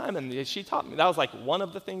all the time, and she taught me. That was like one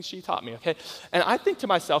of the things she taught me, okay? And I think to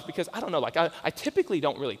myself, because I don't know, like I typically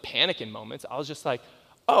don't really panic in moments. I was just like,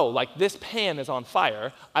 oh, like this pan is on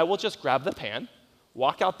fire. I will just grab the pan,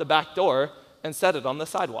 walk out the back door, and set it on the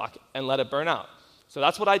sidewalk and let it burn out. So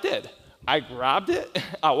that's what I did. I grabbed it,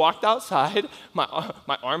 I walked outside, my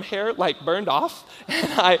arm hair like burned off,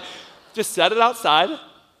 and I just set it outside,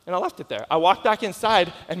 and I left it there. I walked back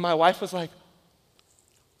inside, and my wife was like,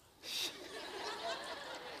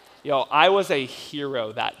 yo, I was a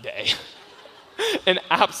hero that day. An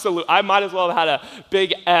absolute, I might as well have had a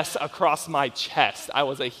big S across my chest. I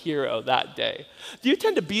was a hero that day. Do you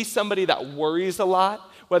tend to be somebody that worries a lot?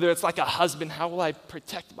 Whether it's like a husband, how will I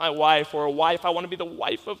protect my wife? Or a wife, I want to be the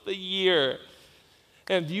wife of the year.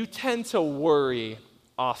 And you tend to worry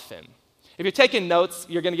often. If you're taking notes,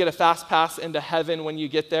 you're going to get a fast pass into heaven when you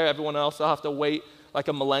get there. Everyone else will have to wait like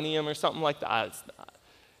a millennium or something like that. It's not.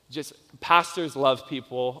 Just pastors love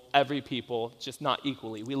people, every people, just not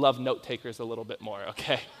equally. We love note takers a little bit more,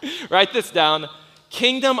 okay? Write this down.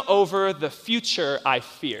 Kingdom over the future I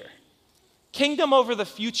fear. Kingdom over the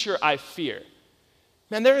future I fear.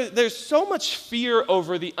 Man, there's so much fear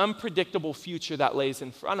over the unpredictable future that lays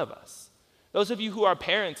in front of us. Those of you who are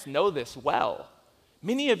parents know this well.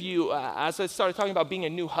 Many of you, as I started talking about being a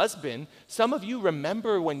new husband, some of you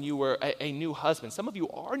remember when you were a new husband. Some of you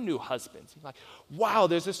are new husbands. You're like, wow,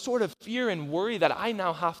 there's this sort of fear and worry that I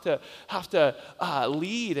now have to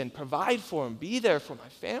lead and provide for and be there for my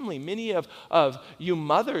family. Many of you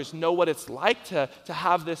mothers know what it's like to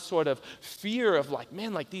have this sort of fear of like,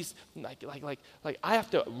 man, like these, like I have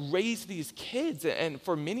to raise these kids. And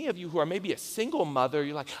for many of you who are maybe a single mother,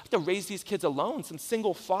 you're like, I have to raise these kids alone. Some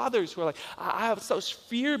single fathers who are like, I have such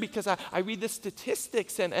fear because I read the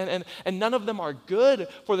statistics and none of them are good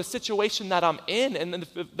for the situation that I'm in. And then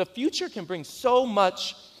the future can bring so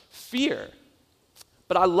much fear.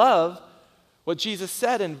 But I love what Jesus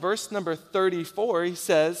said in verse number 34. He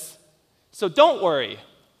says, so don't worry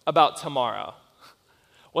about tomorrow.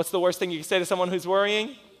 What's the worst thing you can say to someone who's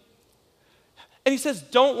worrying? And he says,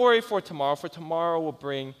 don't worry for tomorrow will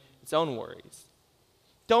bring its own worries.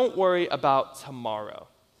 Don't worry about tomorrow.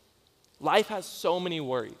 Life has so many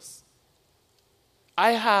worries.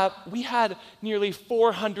 We had nearly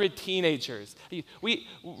 400 teenagers.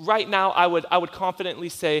 Right now, I would confidently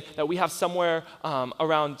say that we have somewhere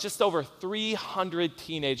around just over 300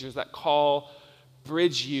 teenagers that call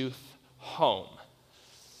Bridge Youth home.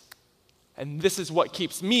 And this is what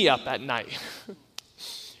keeps me up at night.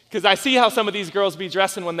 Because I see how some of these girls be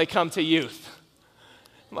dressing when they come to youth.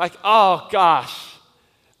 I'm like, oh gosh.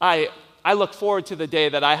 I look forward to the day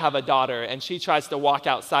that I have a daughter and she tries to walk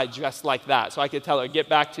outside dressed like that. So I could tell her, get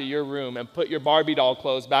back to your room and put your Barbie doll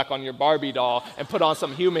clothes back on your Barbie doll and put on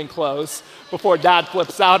some human clothes before dad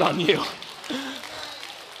flips out on you.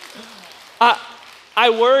 I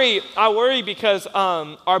worry because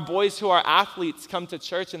our boys who are athletes come to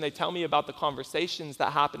church and they tell me about the conversations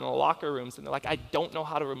that happen in the locker rooms. And they're like, I don't know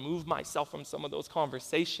how to remove myself from some of those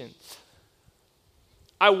conversations.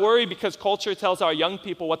 I worry because culture tells our young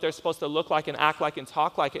people what they're supposed to look like and act like and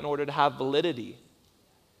talk like in order to have validity.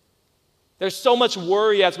 There's so much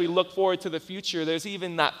worry as we look forward to the future. There's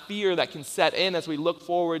even that fear that can set in as we look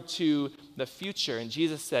forward to the future. And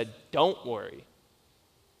Jesus said, don't worry.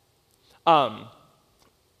 Any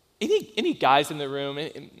guys in the room,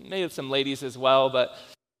 maybe some ladies as well, but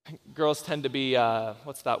girls tend to be,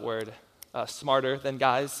 smarter than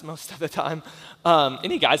guys most of the time.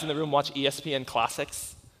 Any guys in the room watch ESPN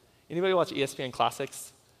Classics? Anybody watch ESPN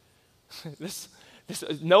Classics?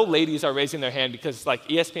 No ladies are raising their hand because like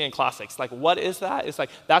ESPN Classics, like what is that? It's like,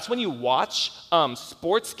 that's when you watch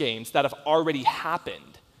sports games that have already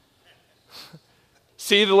happened.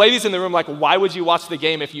 See, the ladies in the room, like, why would you watch the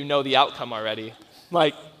game if you know the outcome already?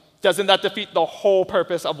 Like, doesn't that defeat the whole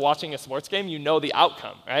purpose of watching a sports game? You know the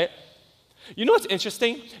outcome, right? You know what's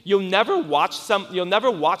interesting? You'll never watch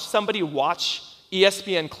somebody watch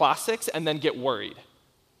ESPN Classics and then get worried.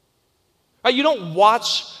 Right? You don't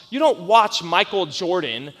watch Michael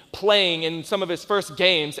Jordan playing in some of his first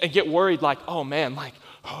games and get worried like, oh man,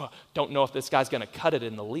 don't know if this guy's going to cut it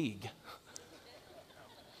in the league.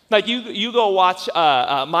 Like you go watch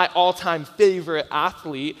my all-time favorite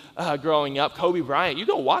athlete growing up, Kobe Bryant. You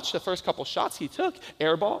go watch the first couple shots he took,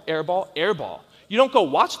 air ball, air ball, air ball. You don't go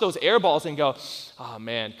watch those air balls and go, oh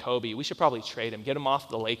man, Kobe, we should probably trade him, get him off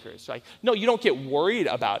the Lakers. Right? No, you don't get worried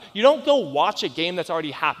about it. You don't go watch a game that's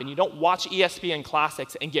already happened. You don't watch ESPN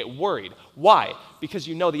Classics and get worried. Why? Because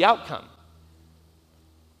you know the outcome.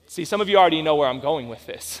 See, some of you already know where I'm going with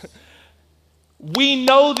this. We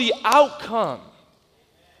know the outcome.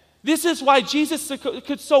 This is why Jesus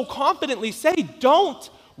could so confidently say, don't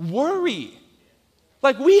worry.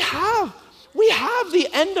 Like we have the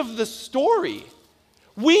end of the story.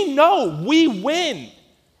 We know we win.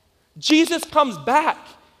 Jesus comes back.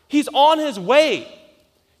 He's on his way.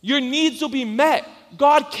 Your needs will be met.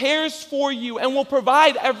 God cares for you and will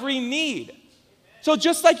provide every need. So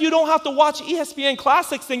just like you don't have to watch ESPN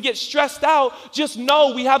Classics and get stressed out, just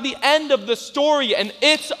know we have the end of the story and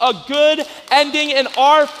it's a good ending in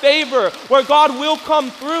our favor where God will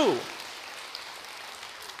come through.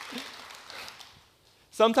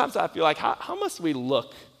 Sometimes I feel like, how must we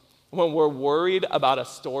look when we're worried about a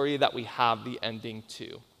story that we have the ending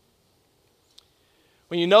to?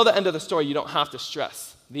 When you know the end of the story, you don't have to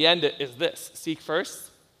stress. The end is this: seek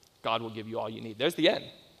first, God will give you all you need. There's the end.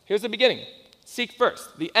 Here's the beginning. Seek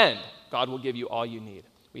first. The end, God will give you all you need.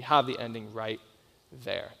 We have the ending right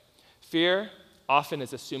there. Fear often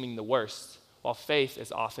is assuming the worst, while faith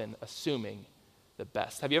is often assuming the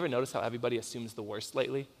best. Have you ever noticed how everybody assumes the worst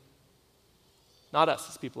lately? Not us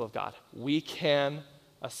as people of God. We can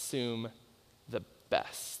assume the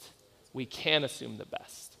best. We can assume the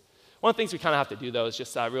best. One of the things we kind of have to do, though, is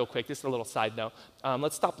just real quick, just a little side note.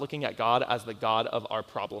 Let's stop looking at God as the God of our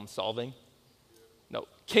problem solving. No,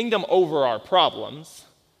 kingdom over our problems.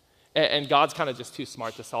 And God's kind of just too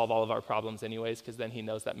smart to solve all of our problems anyways, because then he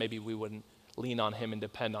knows that maybe we wouldn't lean on him and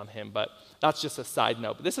depend on him. But that's just a side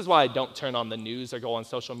note. But this is why I don't turn on the news or go on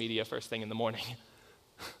social media first thing in the morning.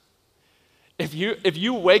 If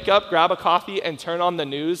you wake up, grab a coffee, and turn on the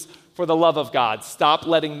news, for the love of God, stop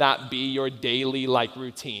letting that be your daily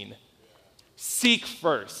routine. Seek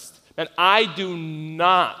first. And I do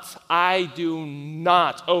not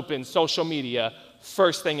open social media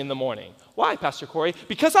first thing in the morning. Why, Pastor Corey?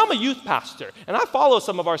 Because I'm a youth pastor, and I follow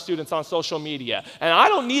some of our students on social media, and I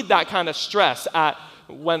don't need that kind of stress at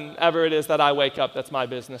whenever it is that I wake up. That's my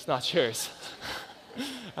business, not yours.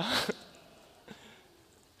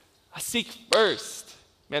 Seek first.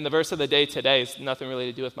 Man, the verse of the day today has nothing really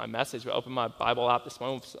to do with my message, but I opened my Bible app this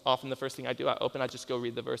morning. Often the first thing I do, I just go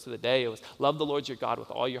read the verse of the day. It was, love the Lord your God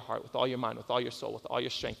with all your heart, with all your mind, with all your soul, with all your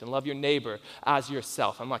strength, and love your neighbor as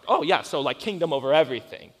yourself. I'm like, oh yeah, so like kingdom over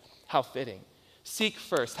everything. How fitting. Seek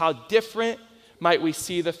first. How different might we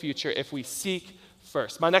see the future if we seek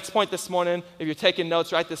first? My next point this morning, if you're taking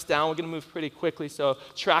notes, write this down. We're going to move pretty quickly, so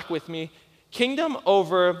track with me. Kingdom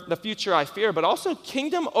over the future I fear, but also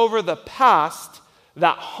kingdom over the past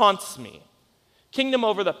that haunts me. Kingdom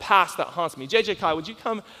over the past that haunts me. JJ Kai, would you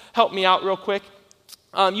come help me out real quick?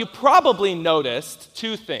 You probably noticed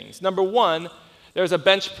two things. Number one, there's a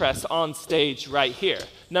bench press on stage right here.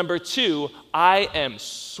 Number two, I am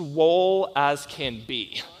swole as can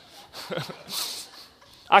be.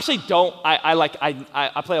 I actually don't.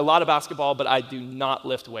 I play a lot of basketball, but I do not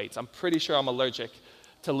lift weights. I'm pretty sure I'm allergic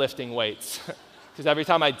to lifting weights. Because every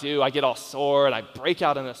time I do, I get all sore and I break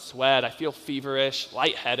out in a sweat. I feel feverish,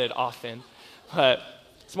 lightheaded often. But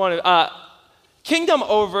this morning, kingdom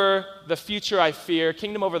over the future I fear,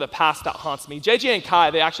 kingdom over the past that haunts me. JJ and Kai,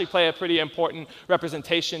 they actually play a pretty important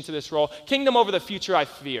representation to this role. Kingdom over the future I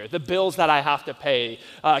fear, the bills that I have to pay.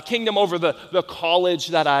 Kingdom over the college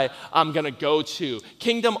that I'm going to go to.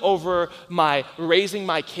 Kingdom over my raising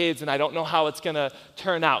my kids and I don't know how it's going to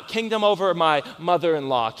turn out. Kingdom over my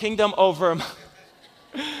mother-in-law. Kingdom over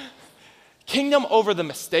the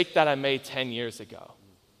mistake that I made 10 years ago.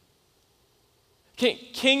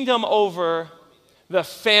 Kingdom over the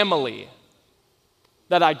family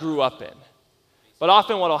that I grew up in. But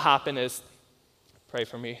often what will happen is, pray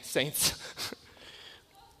for me, saints.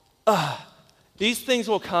 These things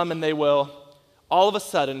will come and they will, all of a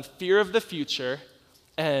sudden, fear of the future,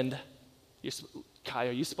 and Kai,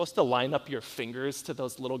 are you supposed to line up your fingers to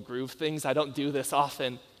those little groove things? I don't do this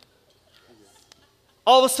often.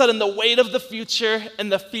 All of a sudden, the weight of the future and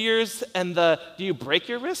the fears and do you break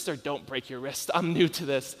your wrist or don't break your wrist? I'm new to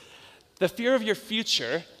this. The fear of your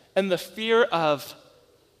future and the fear of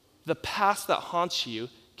the past that haunts you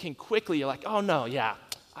can quickly, you're like, oh no, yeah,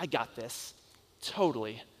 I got this.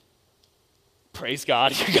 Totally. Praise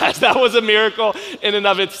God, you guys, that was a miracle in and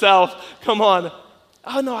of itself. Come on.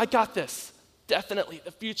 Oh no, I got this. Definitely.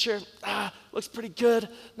 The future, looks pretty good,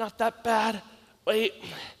 not that bad. Wait.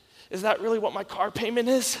 Is that really what my car payment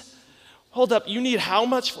is? Hold up, you need how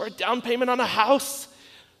much for a down payment on a house?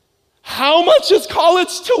 How much is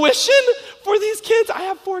college tuition for these kids? I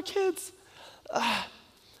have 4 kids.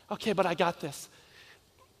 Okay, but I got this.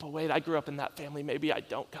 But wait, I grew up in that family. Maybe I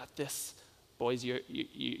don't got this. Boys,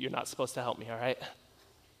 you're not supposed to help me, all right?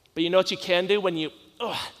 But you know what you can do when you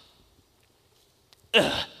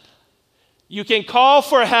can call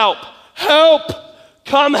for help. Help!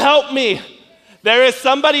 Come help me. There is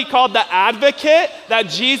somebody called the advocate that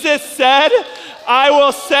Jesus said, I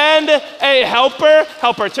will send a helper.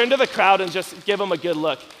 Helper, turn to the crowd and just give them a good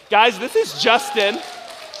look. Guys, this is Justin.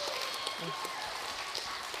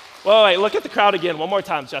 Whoa, wait, look at the crowd again. One more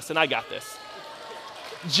time, Justin, I got this.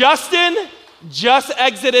 Justin just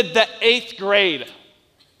exited the 8th grade.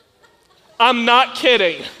 I'm not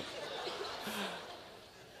kidding.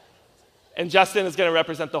 And Justin is going to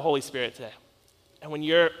represent the Holy Spirit today. And when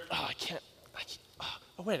you're, I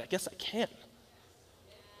guess I can.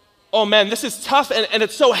 Oh man, this is tough and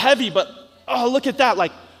it's so heavy, but look at that.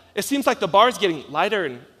 Like, it seems like the bar's getting lighter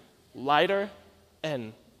and lighter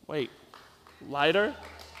and, lighter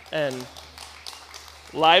and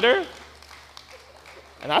lighter.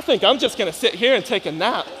 And I think I'm just gonna sit here and take a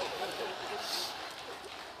nap.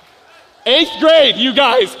 8th grade, you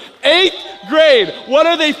guys, 8th grade. What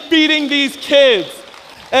are they feeding these kids?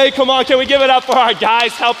 Hey, come on, can we give it up for our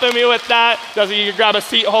guys helping me with that? You can grab a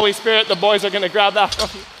seat, Holy Spirit. The boys are going to grab that from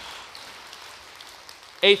you.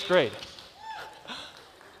 8th grade.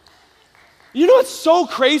 You know what's so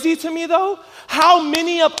crazy to me, though? How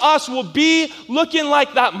many of us will be looking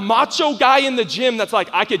like that macho guy in the gym that's like,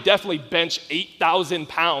 I could definitely bench 8,000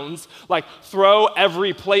 pounds, like throw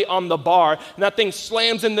every plate on the bar, and that thing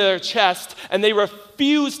slams into their chest, and they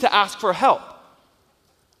refuse to ask for help.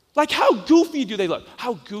 Like, how goofy do they look?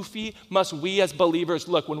 How goofy must we as believers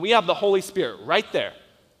look when we have the Holy Spirit right there,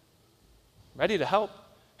 ready to help?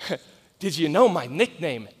 Did you know my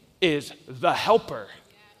nickname is the Helper?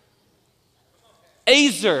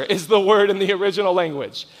 Azer is the word in the original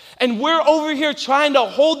language. And we're over here trying to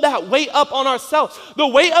hold that weight up on ourselves. The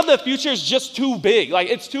weight of the future is just too big. Like,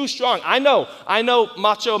 it's too strong. I know,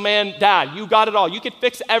 macho man dad, you got it all. You can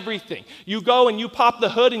fix everything. You go and you pop the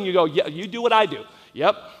hood and you go, yeah, you do what I do.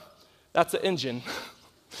 Yep. That's the engine.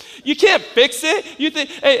 You can't fix it. You think,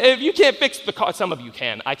 hey, if you can't fix the car, some of you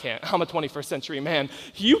can, I can't. I'm a 21st century man.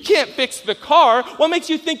 You can't fix the car. What makes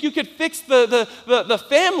you think you could fix the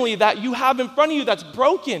family that you have in front of you that's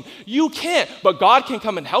broken? You can't, but God can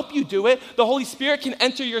come and help you do it. The Holy Spirit can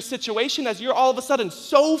enter your situation as you're all of a sudden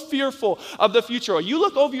so fearful of the future, or you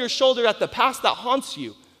look over your shoulder at the past that haunts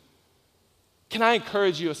you. Can I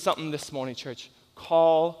encourage you with something this morning, church?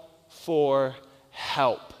 Call for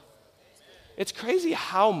help. It's crazy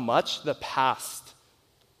how much the past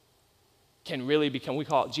can really become, we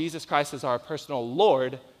call it Jesus Christ as our personal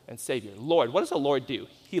Lord and Savior. Lord, what does a Lord do?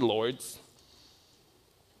 He lords.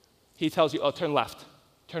 He tells you, oh, turn left,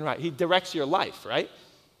 turn right. He directs your life, right?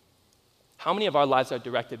 How many of our lives are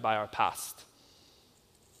directed by our past?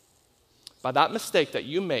 By that mistake that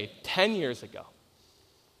you made 10 years ago.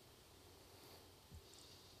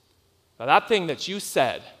 By that thing that you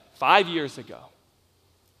said 5 years ago.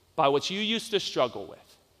 By what you used to struggle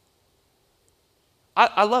with.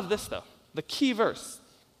 I love this, though. The key verse.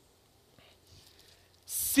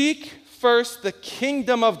 Seek first the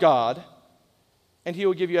kingdom of God, and he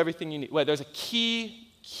will give you everything you need. Wait, there's a key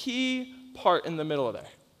part in the middle of there.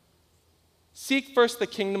 Seek first the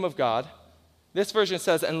kingdom of God. This version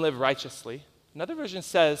says, and live righteously. Another version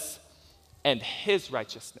says, and his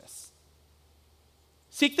righteousness.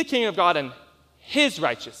 Seek the kingdom of God and his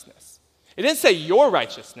righteousness. It didn't say your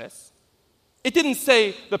righteousness. It didn't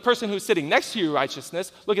say the person who's sitting next to you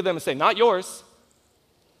righteousness. Look at them and say, not yours.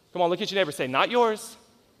 Come on, look at your neighbor, say, not yours.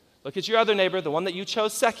 Look at your other neighbor, the one that you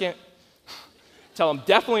chose second. Tell them,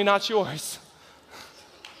 definitely not yours.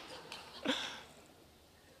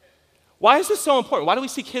 Why is this so important? Why do we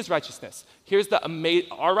seek his righteousness? Here's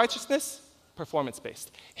our righteousness,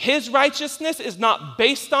 performance-based. His righteousness is not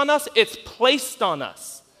based on us, it's placed on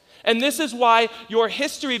us. And this is why your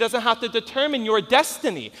history doesn't have to determine your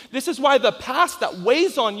destiny. This is why the past that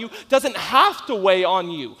weighs on you doesn't have to weigh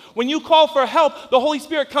on you. When you call for help, the Holy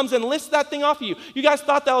Spirit comes and lifts that thing off of you. You guys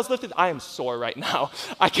thought that was lifted? I am sore right now.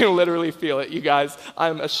 I can literally feel it, you guys.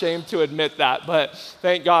 I'm ashamed to admit that, but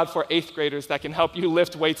thank God for 8th graders that can help you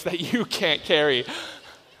lift weights that you can't carry.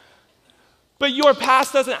 But your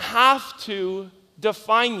past doesn't have to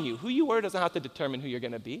define you. Who you were doesn't have to determine who you're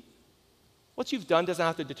going to be. What you've done doesn't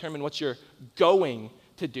have to determine what you're going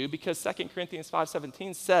to do, because 2 Corinthians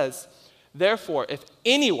 5:17 says, therefore, if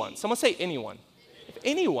anyone, someone say anyone, if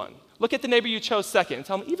anyone, look at the neighbor you chose second and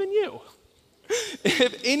tell them, even you.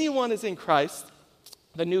 If anyone is in Christ,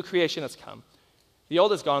 the new creation has come. The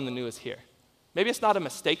old is gone, the new is here. Maybe it's not a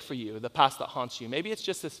mistake for you, the past that haunts you. Maybe it's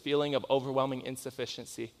just this feeling of overwhelming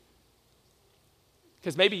insufficiency.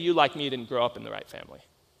 Because maybe you, like me, didn't grow up in the right family.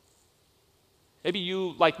 Maybe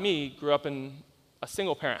you, like me, grew up in a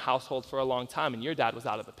single-parent household for a long time and your dad was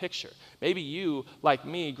out of the picture. Maybe you, like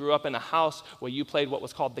me, grew up in a house where you played what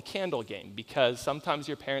was called the candle game because sometimes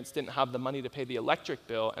your parents didn't have the money to pay the electric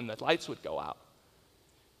bill and the lights would go out.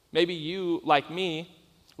 Maybe you, like me,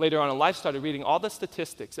 later on in life started reading all the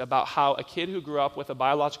statistics about how a kid who grew up with a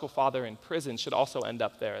biological father in prison should also end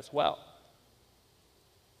up there as well.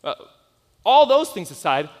 All those things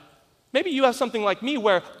aside, maybe you have something like me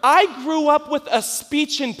where I grew up with a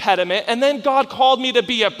speech impediment and then God called me to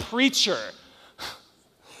be a preacher.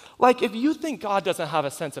 Like, if you think God doesn't have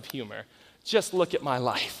a sense of humor, just look at my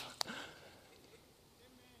life.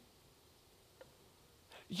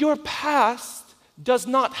 Your past does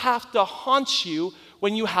not have to haunt you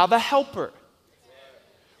when you have a helper.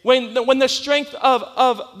 When the strength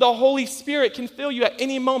of the Holy Spirit can fill you at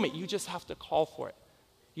any moment, you just have to call for it.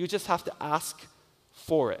 You just have to ask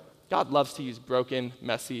for it. God loves to use broken,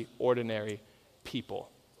 messy, ordinary people.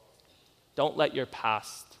 Don't let your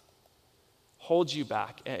past hold you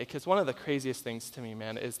back. Because one of the craziest things to me,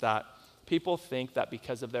 man, is that people think that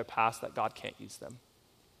because of their past that God can't use them.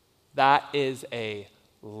 That is a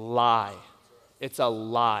lie. It's a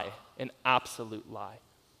lie, an absolute lie.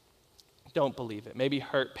 Don't believe it. Maybe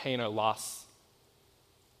hurt, pain, or loss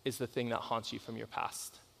is the thing that haunts you from your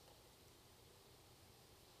past.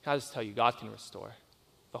 Can I just tell you, God can restore.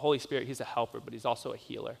 The Holy Spirit, he's a helper, but he's also a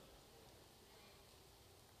healer.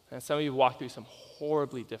 And some of you walked through some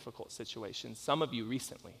horribly difficult situations, some of you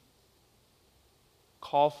recently.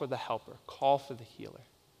 Call for the helper, call for the healer.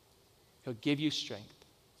 He'll give you strength.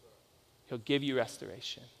 He'll give you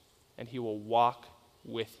restoration, and he will walk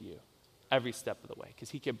with you every step of the way, because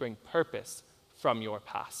he can bring purpose from your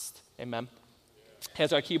past. Amen?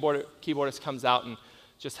 As our keyboardist comes out and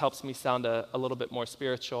just helps me sound a little bit more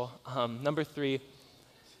spiritual. Number 3,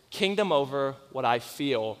 kingdom over what I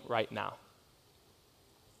feel right now.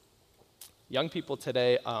 Young people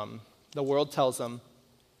today, the world tells them,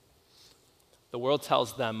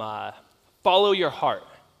 follow your heart.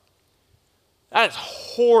 That is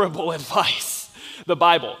horrible advice. The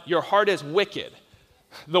Bible, your heart is wicked.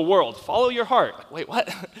 The world, follow your heart. Wait,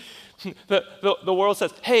 what? The world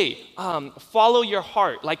says, hey, follow your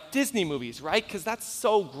heart, like Disney movies, right? Because that's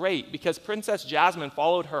so great, because Princess Jasmine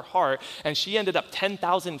followed her heart, and she ended up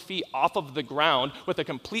 10,000 feet off of the ground with a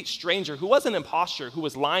complete stranger who was an imposter, who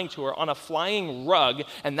was lying to her on a flying rug,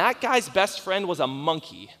 and that guy's best friend was a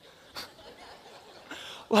monkey.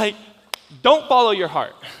 Like, don't follow your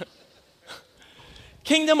heart.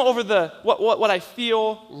 Kingdom over what I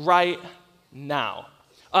feel right now.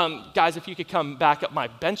 Guys, if you could come back up, my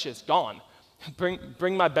bench is gone.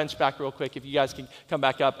 Bring my bench back real quick. If you guys can come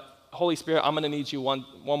back up. Holy Spirit, I'm going to need you one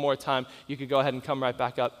more time. You could go ahead and come right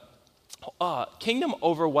back up. Kingdom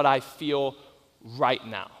over what I feel right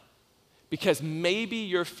now. Because maybe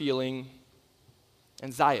you're feeling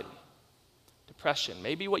anxiety, depression.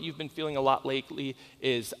 Maybe what you've been feeling a lot lately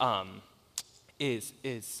is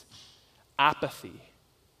apathy.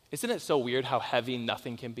 Isn't it so weird how heavy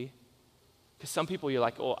nothing can be? Because some people, you're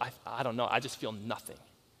like, oh, I don't know, I just feel nothing.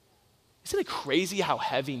 Isn't it crazy how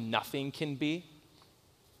heavy nothing can be?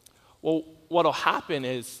 Well, what'll happen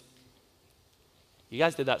is, you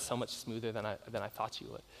guys did that so much smoother than I thought you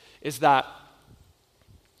would, is that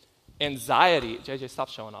anxiety, JJ, stop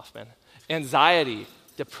showing off, man. Anxiety,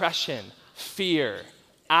 depression, fear,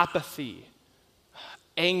 apathy,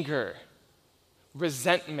 anger,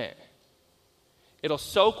 resentment, it'll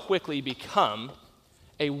so quickly become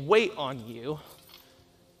a weight on you.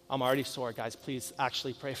 I'm already sore, guys. Please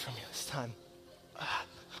actually pray for me this time.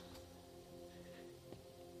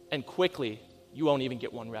 And quickly, you won't even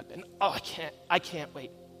get one rep in. Oh, I can't,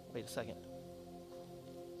 wait a second.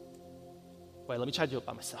 Wait, let me try to do it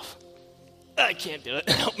by myself. I can't do it,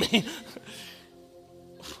 help me.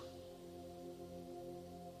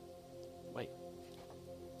 Wait,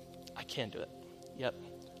 I can do it. Yep,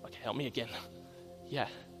 okay, help me again. Yeah.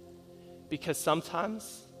 Because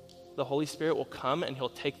sometimes the Holy Spirit will come and he'll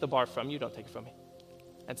take the bar from you. Don't take it from me.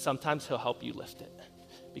 And sometimes he'll help you lift it.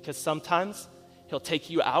 Because sometimes he'll take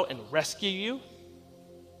you out and rescue you.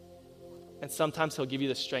 And sometimes he'll give you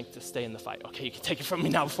the strength to stay in the fight. Okay, you can take it from me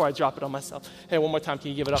now before I drop it on myself. Hey, one more time,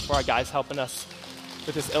 can you give it up for our guys helping us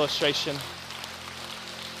with this illustration?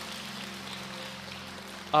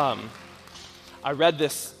 I read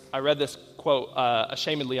this quote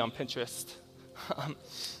ashamedly on Pinterest.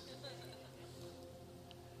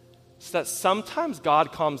 It's that sometimes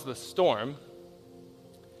God calms the storm,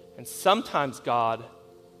 and sometimes God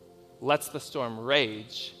lets the storm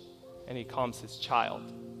rage, and he calms his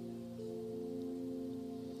child.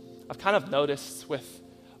 I've kind of noticed with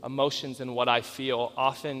emotions and what I feel,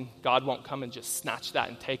 often God won't come and just snatch that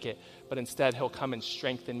and take it, but instead he'll come and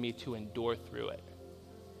strengthen me to endure through it.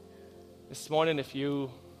 This morning, if you're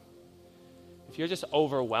just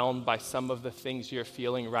overwhelmed by some of the things you're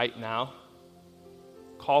feeling right now,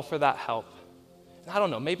 call for that help. And I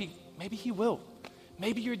don't know, maybe he will.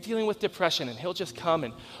 Maybe you're dealing with depression and he'll just come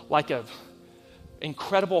and, like an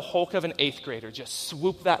incredible Hulk of an 8th grader, just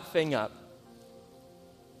swoop that thing up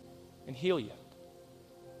and heal you,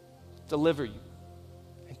 deliver you,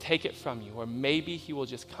 and take it from you. Or maybe he will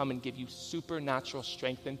just come and give you supernatural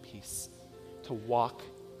strength and peace to walk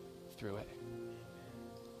through it.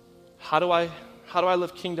 How do I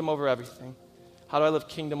live kingdom over everything? How do I live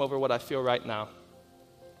kingdom over what I feel right now?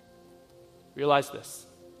 Realize this.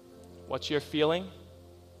 What you're feeling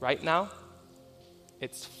right now,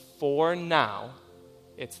 it's for now.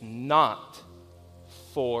 It's not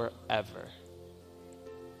forever.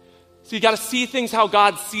 So you got to see things how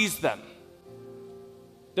God sees them.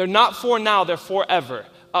 They're not for now, they're forever.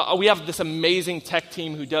 We have this amazing tech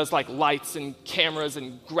team who does like lights and cameras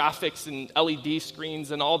and graphics and LED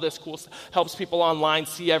screens and all this cool stuff, helps people online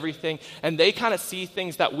see everything, and they kind of see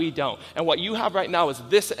things that we don't. And what you have right now is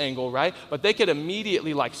this angle, right? But they could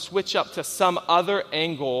immediately like switch up to some other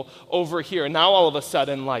angle over here. And now all of a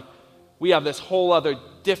sudden, like, we have this whole other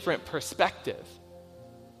different perspective.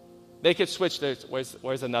 They could switch.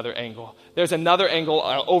 Where's another angle? There's another angle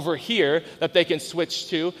over here that they can switch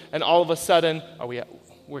to, and all of a sudden,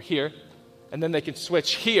 we're here, and then they can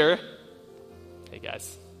switch here. Hey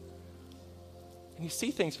guys. And you see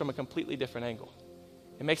things from a completely different angle.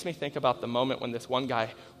 It makes me think about the moment when this one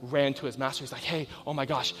guy ran to his master. He's like, hey, oh my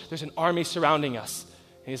gosh, there's an army surrounding us.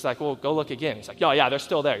 And he's like, well, go look again. He's like, oh yeah, they're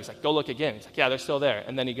still there. He's like, go look again. He's like, yeah, they're still there.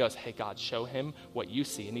 And then he goes, hey God, show him what you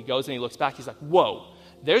see. And he goes and he looks back. He's like, whoa,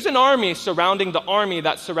 There's an army surrounding the army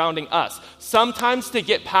that's surrounding us. Sometimes to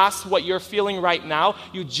get past what you're feeling right now,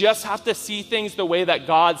 you just have to see things the way that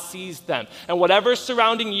God sees them. And whatever's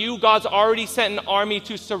surrounding you, God's already sent an army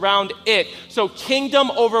to surround it. So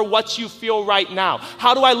kingdom over what you feel right now.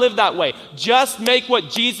 How do I live that way? Just make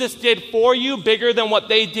what Jesus did for you bigger than what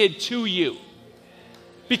they did to you.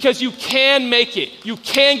 Because you can make it. You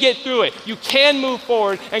can get through it. You can move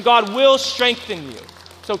forward, and God will strengthen you.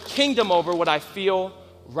 So kingdom over what I feel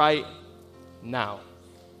right now.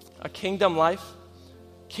 A kingdom life,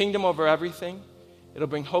 kingdom over everything. It'll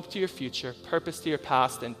bring hope to your future, purpose to your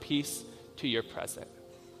past, and peace to your present.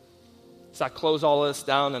 So I close all of this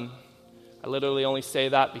down, and I literally only say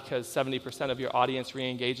that because 70% of your audience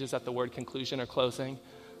re-engages at the word conclusion or closing.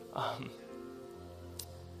 I'll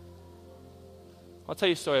tell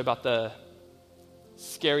you a story about the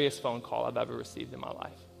scariest phone call I've ever received in my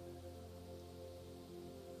life.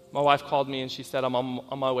 My wife called me and she said, I'm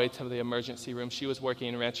on my way to the emergency room. She was working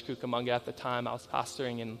in Rancho Cucamonga at the time. I was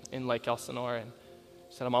pastoring in Lake Elsinore, and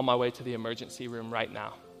she said, I'm on my way to the emergency room right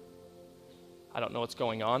now. I don't know what's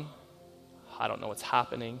going on. I don't know what's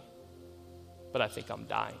happening, but I think I'm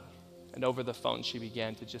dying. And over the phone, she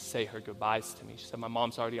began to just say her goodbyes to me. She said, my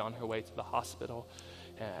mom's already on her way to the hospital.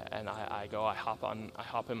 And I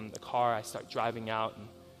hop in the car, I start driving out, and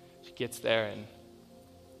she gets there, and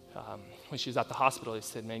when she was at the hospital, they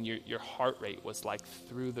said, man, your heart rate was like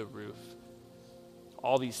through the roof.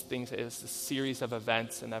 All these things, it was a series of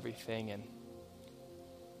events and everything, and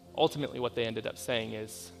ultimately what they ended up saying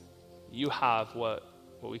is, you have what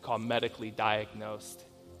we call medically diagnosed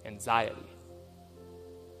anxiety.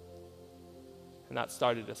 And that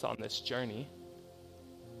started us on this journey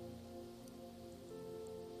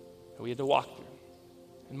that we had to walk through.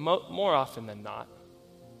 And more often than not,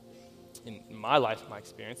 in my life, my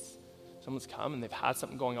experience, someone's come and they've had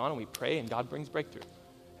something going on, and we pray and God brings breakthrough.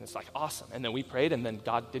 And it's like, awesome. And then we prayed, and then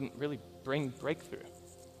God didn't really bring breakthrough.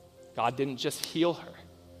 God didn't just heal her.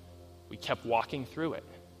 We kept walking through it.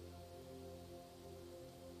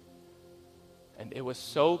 And it was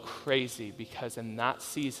so crazy because in that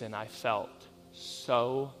season I felt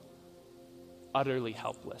so utterly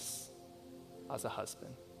helpless as a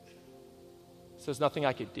husband. So there's nothing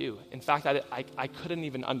I could do. In fact, I couldn't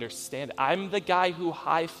even understand it. I'm the guy who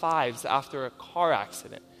high-fives after a car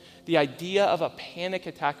accident. The idea of a panic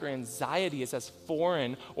attack or anxiety is as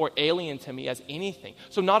foreign or alien to me as anything.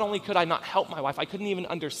 So not only could I not help my wife, I couldn't even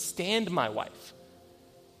understand my wife.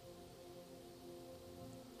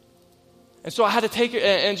 And so I had to take her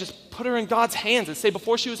and just put her in God's hands and say,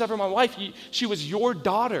 before she was ever my wife, she was your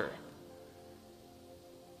daughter.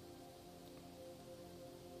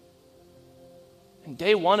 In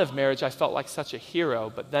day one of marriage, I felt like such a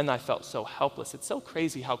hero, but then I felt so helpless. It's so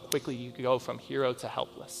crazy how quickly you could go from hero to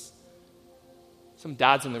helpless. Some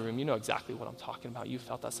dads in the room, you know exactly what I'm talking about. You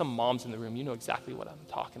felt that. Some moms in the room, you know exactly what I'm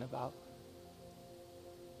talking about.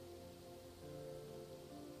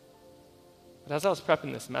 But as I was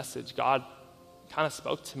prepping this message, God kind of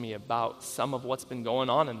spoke to me about some of what's been going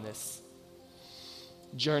on in this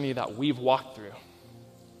journey that we've walked through.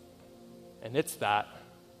 And it's that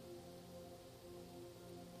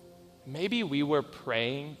maybe we were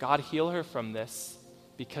praying, God, heal her from this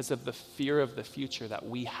because of the fear of the future that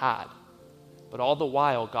we had. But all the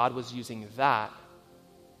while, God was using that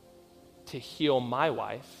to heal my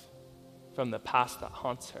wife from the past that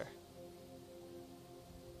haunts her.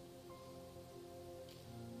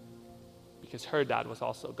 Because her dad was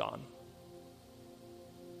also gone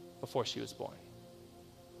before she was born.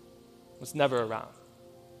 Was never around.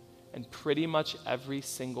 And pretty much every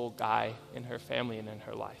single guy in her family and in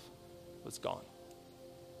her life was gone.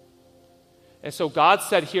 And so God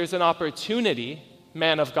said, here's an opportunity,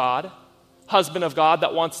 man of God, husband of God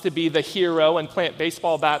that wants to be the hero and plant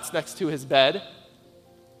baseball bats next to his bed,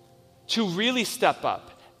 to really step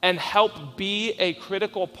up and help be a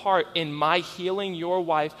critical part in my healing your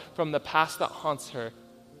wife from the past that haunts her.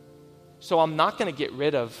 So I'm not going to get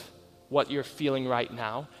rid of what you're feeling right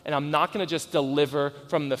now, and I'm not going to just deliver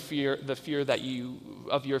from the fear that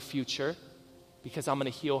of your future, because I'm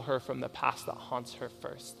going to heal her from the past that haunts her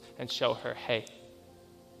first and show her, hey,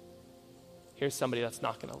 here's somebody that's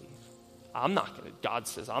not going to leave. God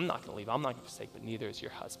says, I'm not going to leave. I'm not going to forsake, but neither is your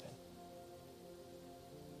husband.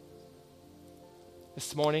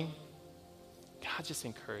 This morning, God just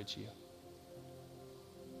encourage you.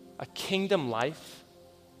 A kingdom life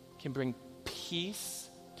can bring peace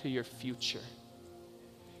to your future.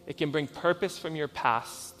 It can bring purpose from your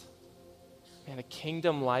past. Man, a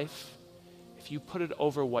kingdom life, if you put it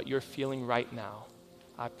over what you're feeling right now,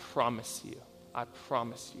 I promise you,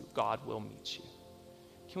 God will meet you.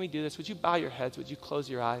 Can we do this? Would you bow your heads? Would you close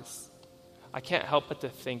your eyes? I can't help but to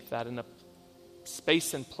think that in a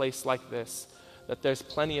space and place like this, that there's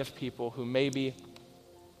plenty of people who maybe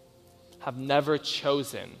have never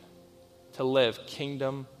chosen to live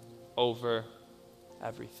kingdom over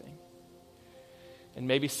everything. And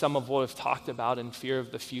maybe some of what we've talked about in fear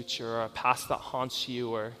of the future, or a past that haunts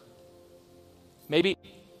you, or maybe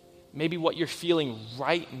what you're feeling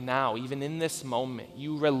right now, even in this moment,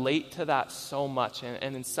 you relate to that so much.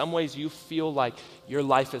 And in some ways you feel like your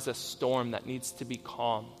life is a storm that needs to be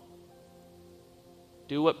calm.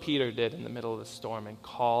 Do what Peter did in the middle of the storm and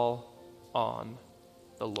call on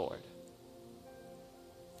the Lord.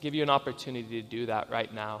 I'll give you an opportunity to do that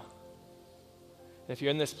right now. And if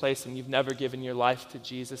you're in this place and you've never given your life to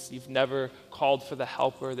Jesus, you've never called for the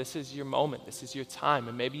helper, this is your moment, this is your time.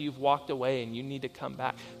 And maybe you've walked away and you need to come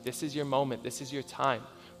back. This is your moment, this is your time.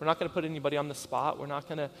 We're not going to put anybody on the spot. We're not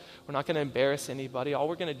going to embarrass anybody. All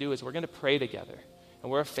we're going to do is we're going to pray together.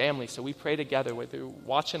 And we're a family, so we pray together. Whether you're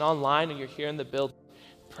watching online or you're here in the building,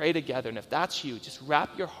 pray together. And if that's you, just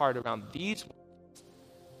wrap your heart around these words.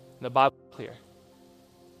 And the Bible is clear.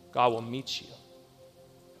 God will meet you.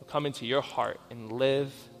 He'll come into your heart and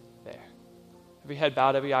live there. Every head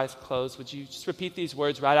bowed, every eyes closed. Would you just repeat these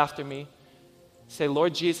words right after me? Say,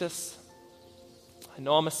 Lord Jesus, I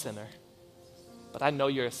know I'm a sinner, but I know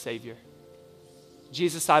you're a Savior.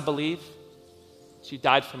 Jesus, I believe that you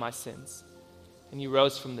died for my sins and you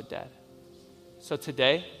rose from the dead. So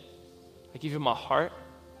today, I give you my heart.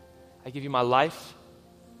 I give you my life.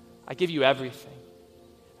 I give you everything.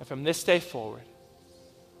 And from this day forward,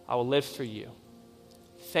 I will live for you.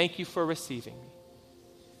 Thank you for receiving me.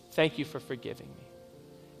 Thank you for forgiving me.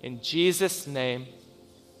 In Jesus' name,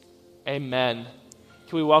 amen.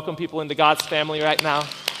 Can we welcome people into God's family right now?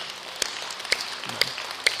 Amen.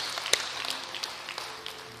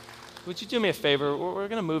 Would you do me a favor? We're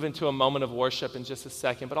going to move into a moment of worship in just a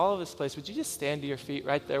second, but all of this place, would you just stand to your feet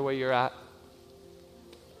right there where you're at?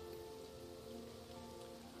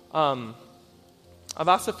 I've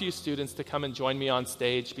asked a few students to come and join me on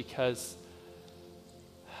stage because,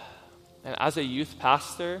 and as a youth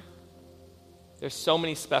pastor, there's so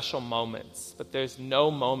many special moments, but there's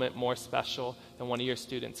no moment more special than one of your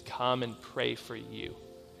students come and pray for you.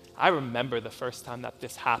 I remember the first time that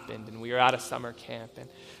this happened, and we were at a summer camp, and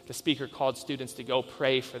the speaker called students to go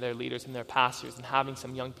pray for their leaders and their pastors, and having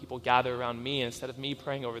some young people gather around me, and instead of me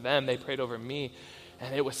praying over them, they prayed over me.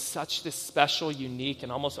 And it was such this special, unique,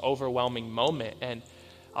 and almost overwhelming moment. And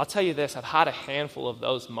I'll tell you this, I've had a handful of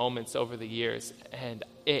those moments over the years, and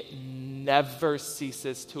it never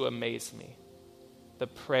ceases to amaze me, the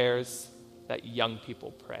prayers that young people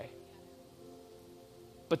pray.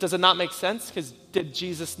 But does it not make sense? Because did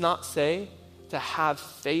Jesus not say to have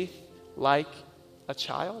faith like a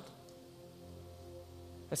child?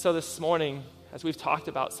 And so this morning, as we've talked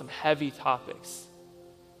about some heavy topics,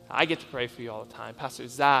 I get to pray for you all the time. Pastor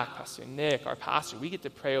Zach, Pastor Nick, our pastor, we get to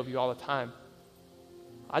pray over you all the time.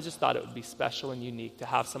 I just thought it would be special and unique to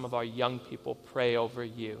have some of our young people pray over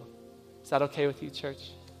you. Is that okay with you,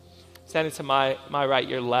 church? Standing to my right,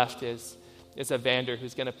 your left is Evander,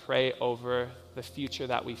 who's going to pray over the future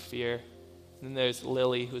that we fear. And then there's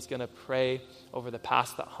Lily, who's going to pray over the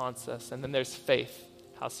past that haunts us. And then there's Faith,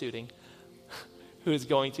 how suiting, who's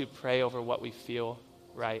going to pray over what we feel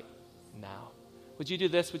right now. Would you do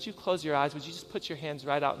this? Would you close your eyes? Would you just put your hands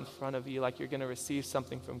right out in front of you like you're going to receive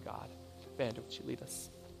something from God? Evander, would you lead us?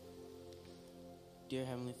 Dear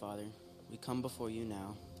Heavenly Father, we come before you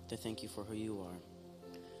now to thank you for who you are.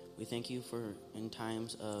 We thank you for in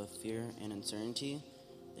times of fear and uncertainty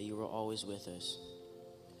that you are always with us.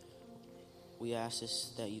 We ask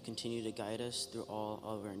this, that you continue to guide us through all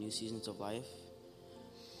of our new seasons of life,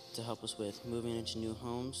 to help us with moving into new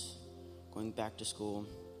homes, going back to school,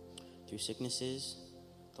 through sicknesses,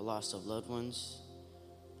 the loss of loved ones,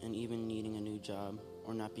 and even needing a new job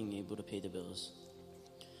or not being able to pay the bills.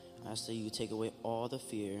 I ask that you take away all the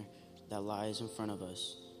fear that lies in front of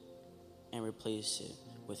us and replace it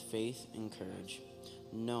with faith and courage,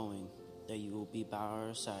 knowing that you will be by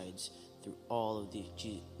our sides through all of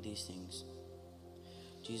these things.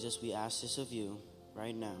 Jesus, we ask this of you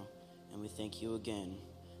right now, and we thank you again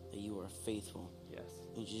that you are faithful. Yes.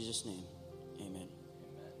 In Jesus' name, amen.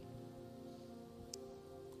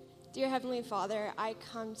 Dear Heavenly Father, I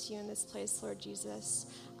come to you in this place, Lord Jesus.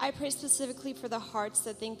 I pray specifically for the hearts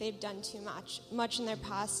that think they've done too much in their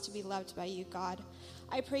past to be loved by you, God.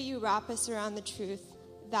 I pray you wrap us around the truth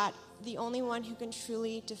that the only one who can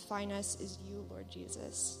truly define us is you, Lord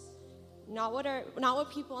Jesus. Not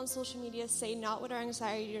what people on social media say, not what our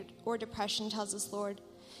anxiety or depression tells us, Lord.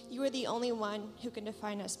 You are the only one who can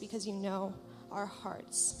define us because you know our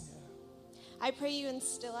hearts. I pray you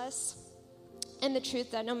instill us in the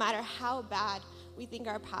truth that no matter how bad we think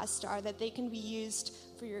our past are, that they can be used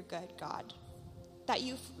for your good, God.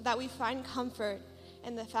 That we find comfort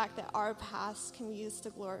in the fact that our past can be used to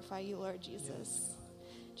glorify you, Lord Jesus. Yes.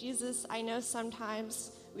 Jesus, I know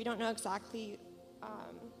sometimes we don't know exactly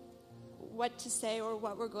what to say or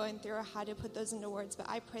what we're going through or how to put those into words, but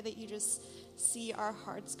I pray that you just see our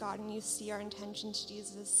hearts, God, and you see our intentions,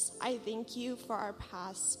 Jesus. I thank you for our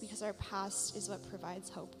past, because our past is what provides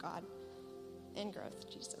hope, God, and growth,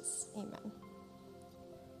 Jesus. Amen.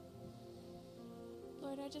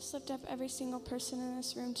 Lord, I just lift up every single person in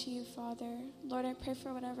this room to you, Father. Lord, I pray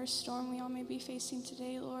for whatever storm we all may be facing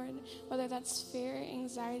today, Lord, whether that's fear,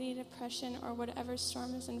 anxiety, depression, or whatever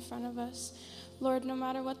storm is in front of us. Lord, no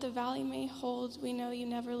matter what the valley may hold, we know you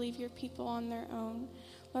never leave your people on their own.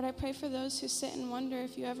 Lord, I pray for those who sit and wonder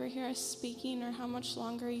if you ever hear us speaking or how much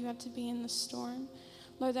longer you have to be in the storm.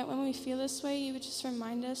 Lord, that when we feel this way, you would just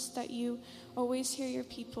remind us that you always hear your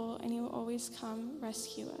people and you will always come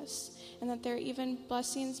rescue us, and that there are even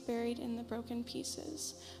blessings buried in the broken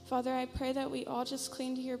pieces. Father, I pray that we all just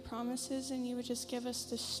cling to your promises and you would just give us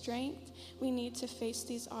the strength we need to face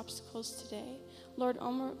these obstacles today. Lord,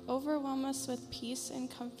 overwhelm us with peace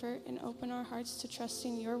and comfort and open our hearts to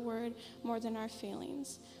trusting your word more than our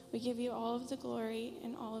feelings. We give you all of the glory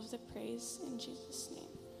and all of the praise in Jesus' name.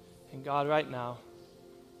 And God, right now,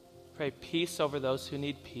 pray peace over those who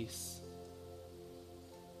need peace.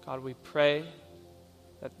 God, we pray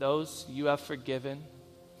that those you have forgiven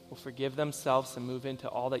will forgive themselves and move into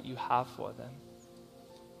all that you have for them.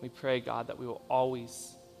 We pray, God, that we will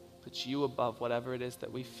always put you above whatever it is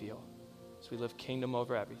that we feel, as we live kingdom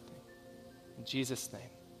over everything. In Jesus' name,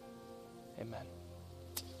 amen.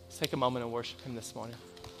 Let's take a moment and worship him this morning.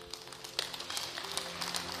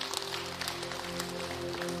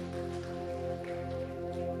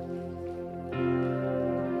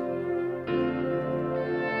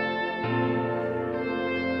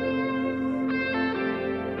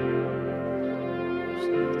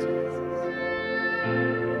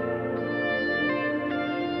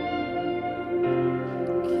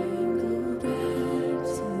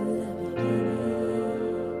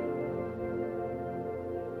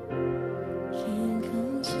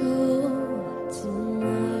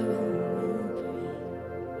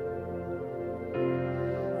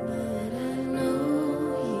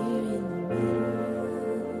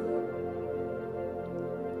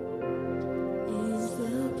 Is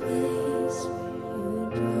the place where you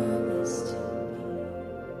draw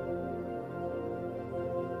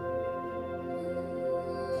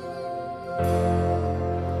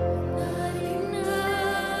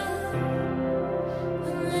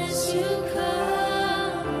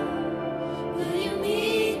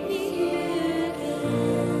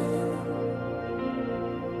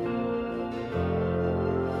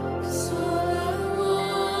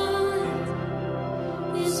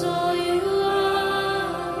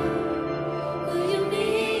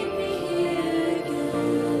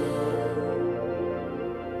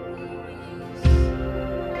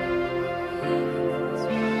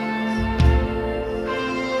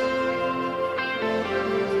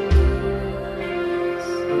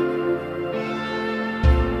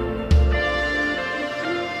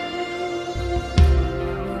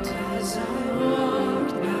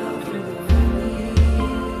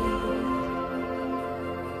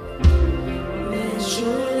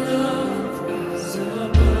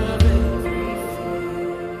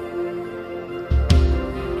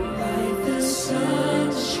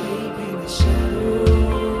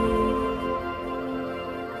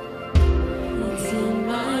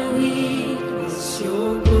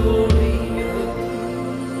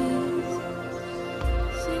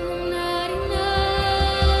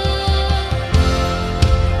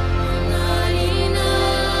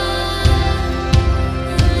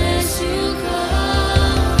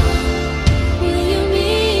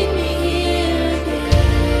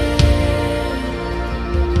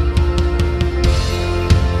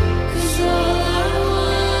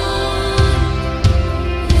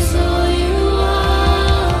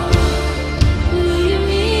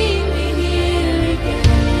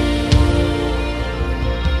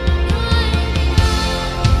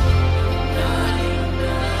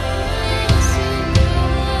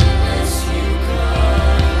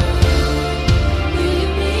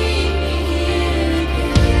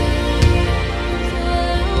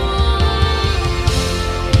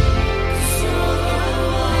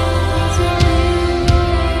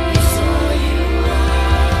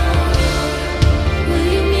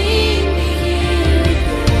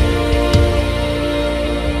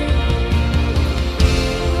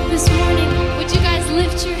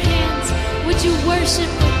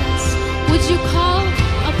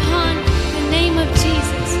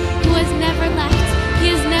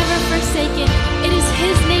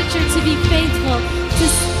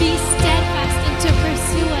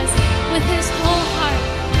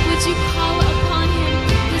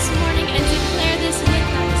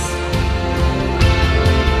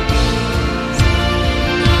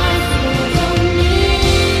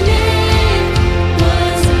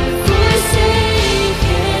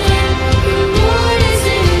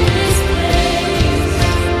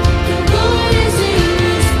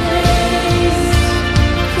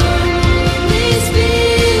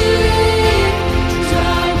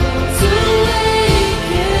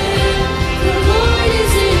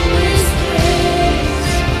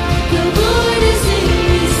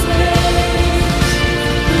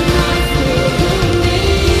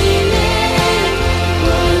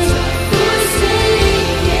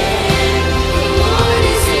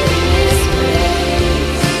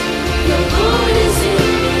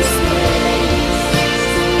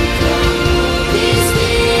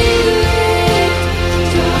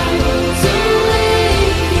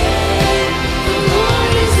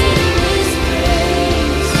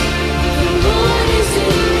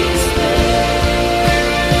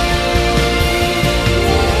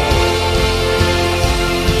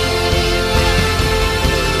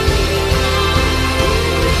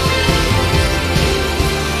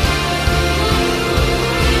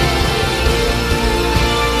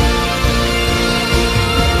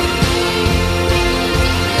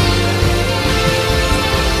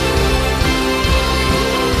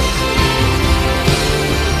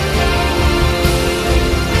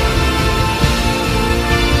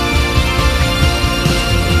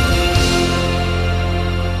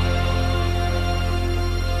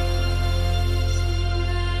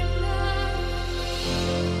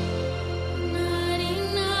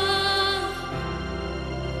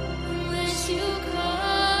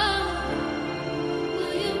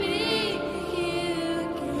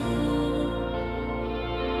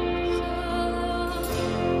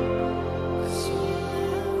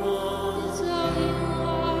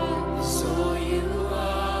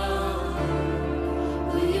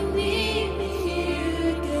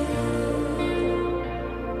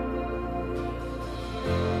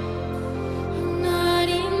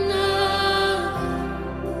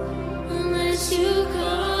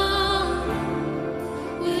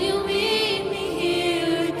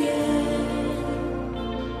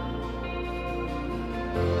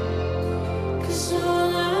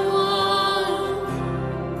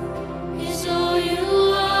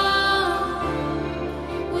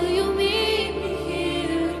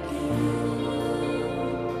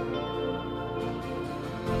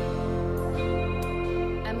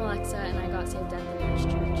saved at the Bridge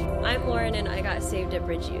Church. I'm Lauren, and I got saved at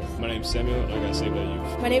Bridge Youth. My name's Samuel, and I got saved at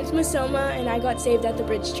Youth. My name's Masoma, and I got saved at the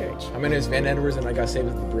Bridge Church. My name is Van Edwards, and I got saved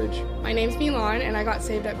at the Bridge. My name's Milan, and I got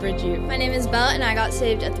saved at Bridge Youth. My name is Bella, and I got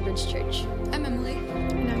saved at the Bridge Church. I'm Emily.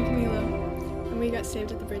 And I'm Camilo. And we got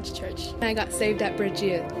saved at the Bridge Church. And I got saved at Bridge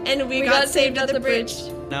Youth. And we got saved at the Bridge.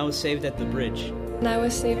 And I was saved at the Bridge. And I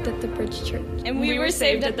was saved at the Bridge Church. And we were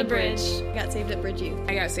saved at the Bridge. I got saved at Bridge Youth.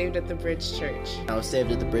 I got saved at the Bridge Church. I was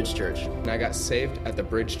saved at the Bridge Church. And I got saved at the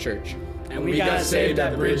Bridge Church. And we got saved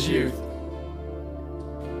at Bridge Youth.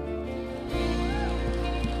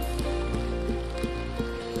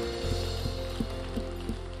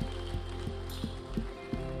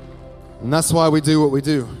 And that's why we do what we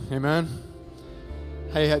do. Amen.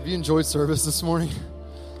 Hey, have you enjoyed service this morning?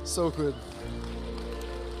 So good.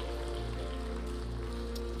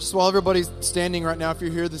 Just while everybody's standing right now, if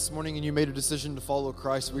you're here this morning and you made a decision to follow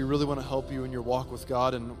Christ, we really want to help you in your walk with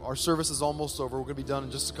God. And our service is almost over. We're going to be done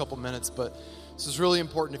in just a couple minutes, but this is really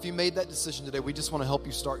important. If you made that decision today, we just want to help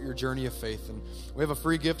you start your journey of faith. And we have a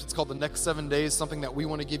free gift. It's called The Next 7 Days, something that we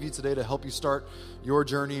want to give you today to help you start your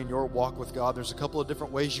journey and your walk with God. There's a couple of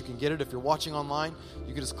different ways you can get it. If you're watching online,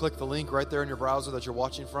 you can just click the link right there in your browser that you're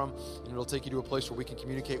watching from, and it'll take you to a place where we can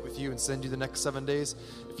communicate with you and send you the next 7 days.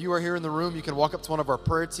 If you are here in the room, you can walk up to one of our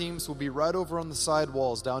prayer teams. We'll be right over on the side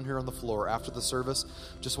walls down here on the floor after the service.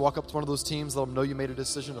 Just walk up to one of those teams, let them know you made a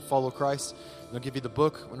decision to follow Christ. They'll give you the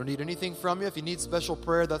book. We don't need anything from you. If you need special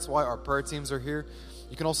prayer, that's why our prayer teams are here.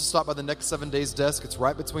 You can also stop by the Next 7 Days desk. It's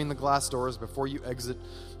right between the glass doors before you exit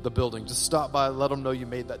the building. Just stop by, let them know you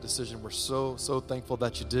made that decision. We're so thankful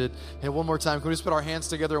that you did. Hey, one more time, can we just put our hands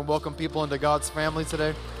together and welcome people into God's family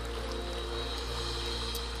today?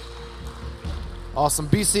 Awesome.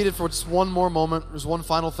 Be seated for just one more moment. There's one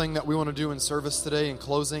final thing that we want to do in service today in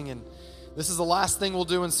closing, and this is the last thing we'll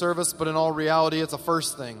do in service, but in all reality, it's a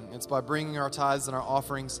first thing. It's by bringing our tithes and our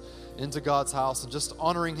offerings into God's house and just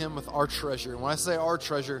honoring Him with our treasure. And when I say our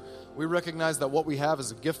treasure, we recognize that what we have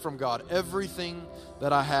is a gift from God. Everything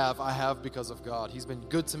that I have because of God. He's been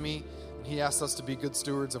good to me, and He asks us to be good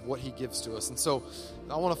stewards of what He gives to us. And so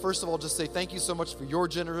I want to first of all just say thank you so much for your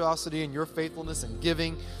generosity and your faithfulness and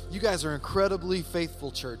giving. You guys are incredibly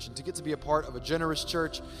faithful church, and to get to be a part of a generous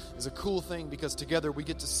church is a cool thing because together we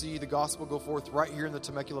get to see the gospel go forth right here in the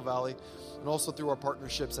Temecula Valley and also through our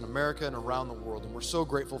partnerships in America and around the world, and we're so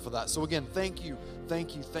grateful for that. So again, thank you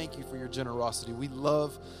for your generosity. We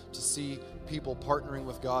love to see people partnering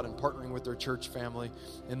with God and partnering with their church family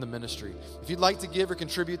in the ministry. If you'd like to give or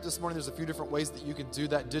contribute this morning, there's a few different ways that you can do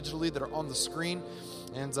that digitally that are on the screen,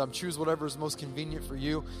 and choose whatever is most convenient for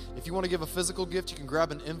you. If you want to give a physical gift, you can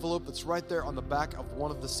grab an envelope that's right there on the back of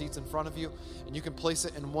one of the seats in front of you, and you can place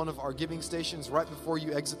it in one of our giving stations right before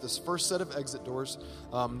you exit this first set of exit doors.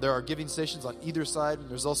 There are giving stations on either side, and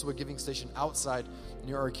there's also a giving station outside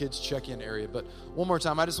near our kids' check-in area. But one more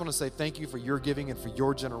time, I just want to say thank you for your giving and for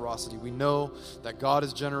your generosity. We know that God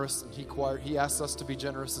is generous, and He asks us to be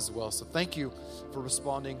generous as well. So thank you for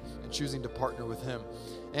responding and choosing to partner with Him.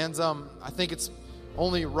 And I think it's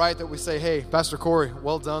only right that we say, hey, Pastor Corey,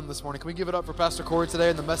 well done this morning. Can we give it up for Pastor Corey today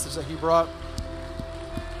and the message that he brought?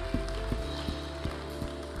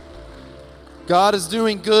 God is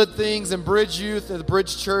doing good things in Bridge Youth and the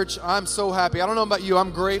Bridge Church. I'm so happy. I don't know about you.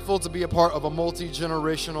 I'm grateful to be a part of a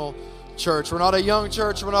multi-generational church. We're not a young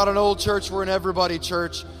church. We're not an old church. We're an everybody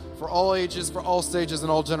church for all ages, for all stages, and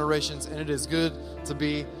all generations. And it is good to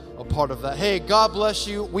be a part of that. Hey, God bless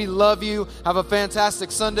you. We love you. Have a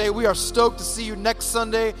fantastic Sunday. We are stoked to see you next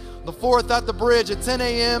Sunday, the 4th at the Bridge at 10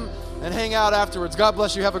 a.m. and hang out afterwards. God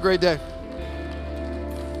bless you. Have a great day.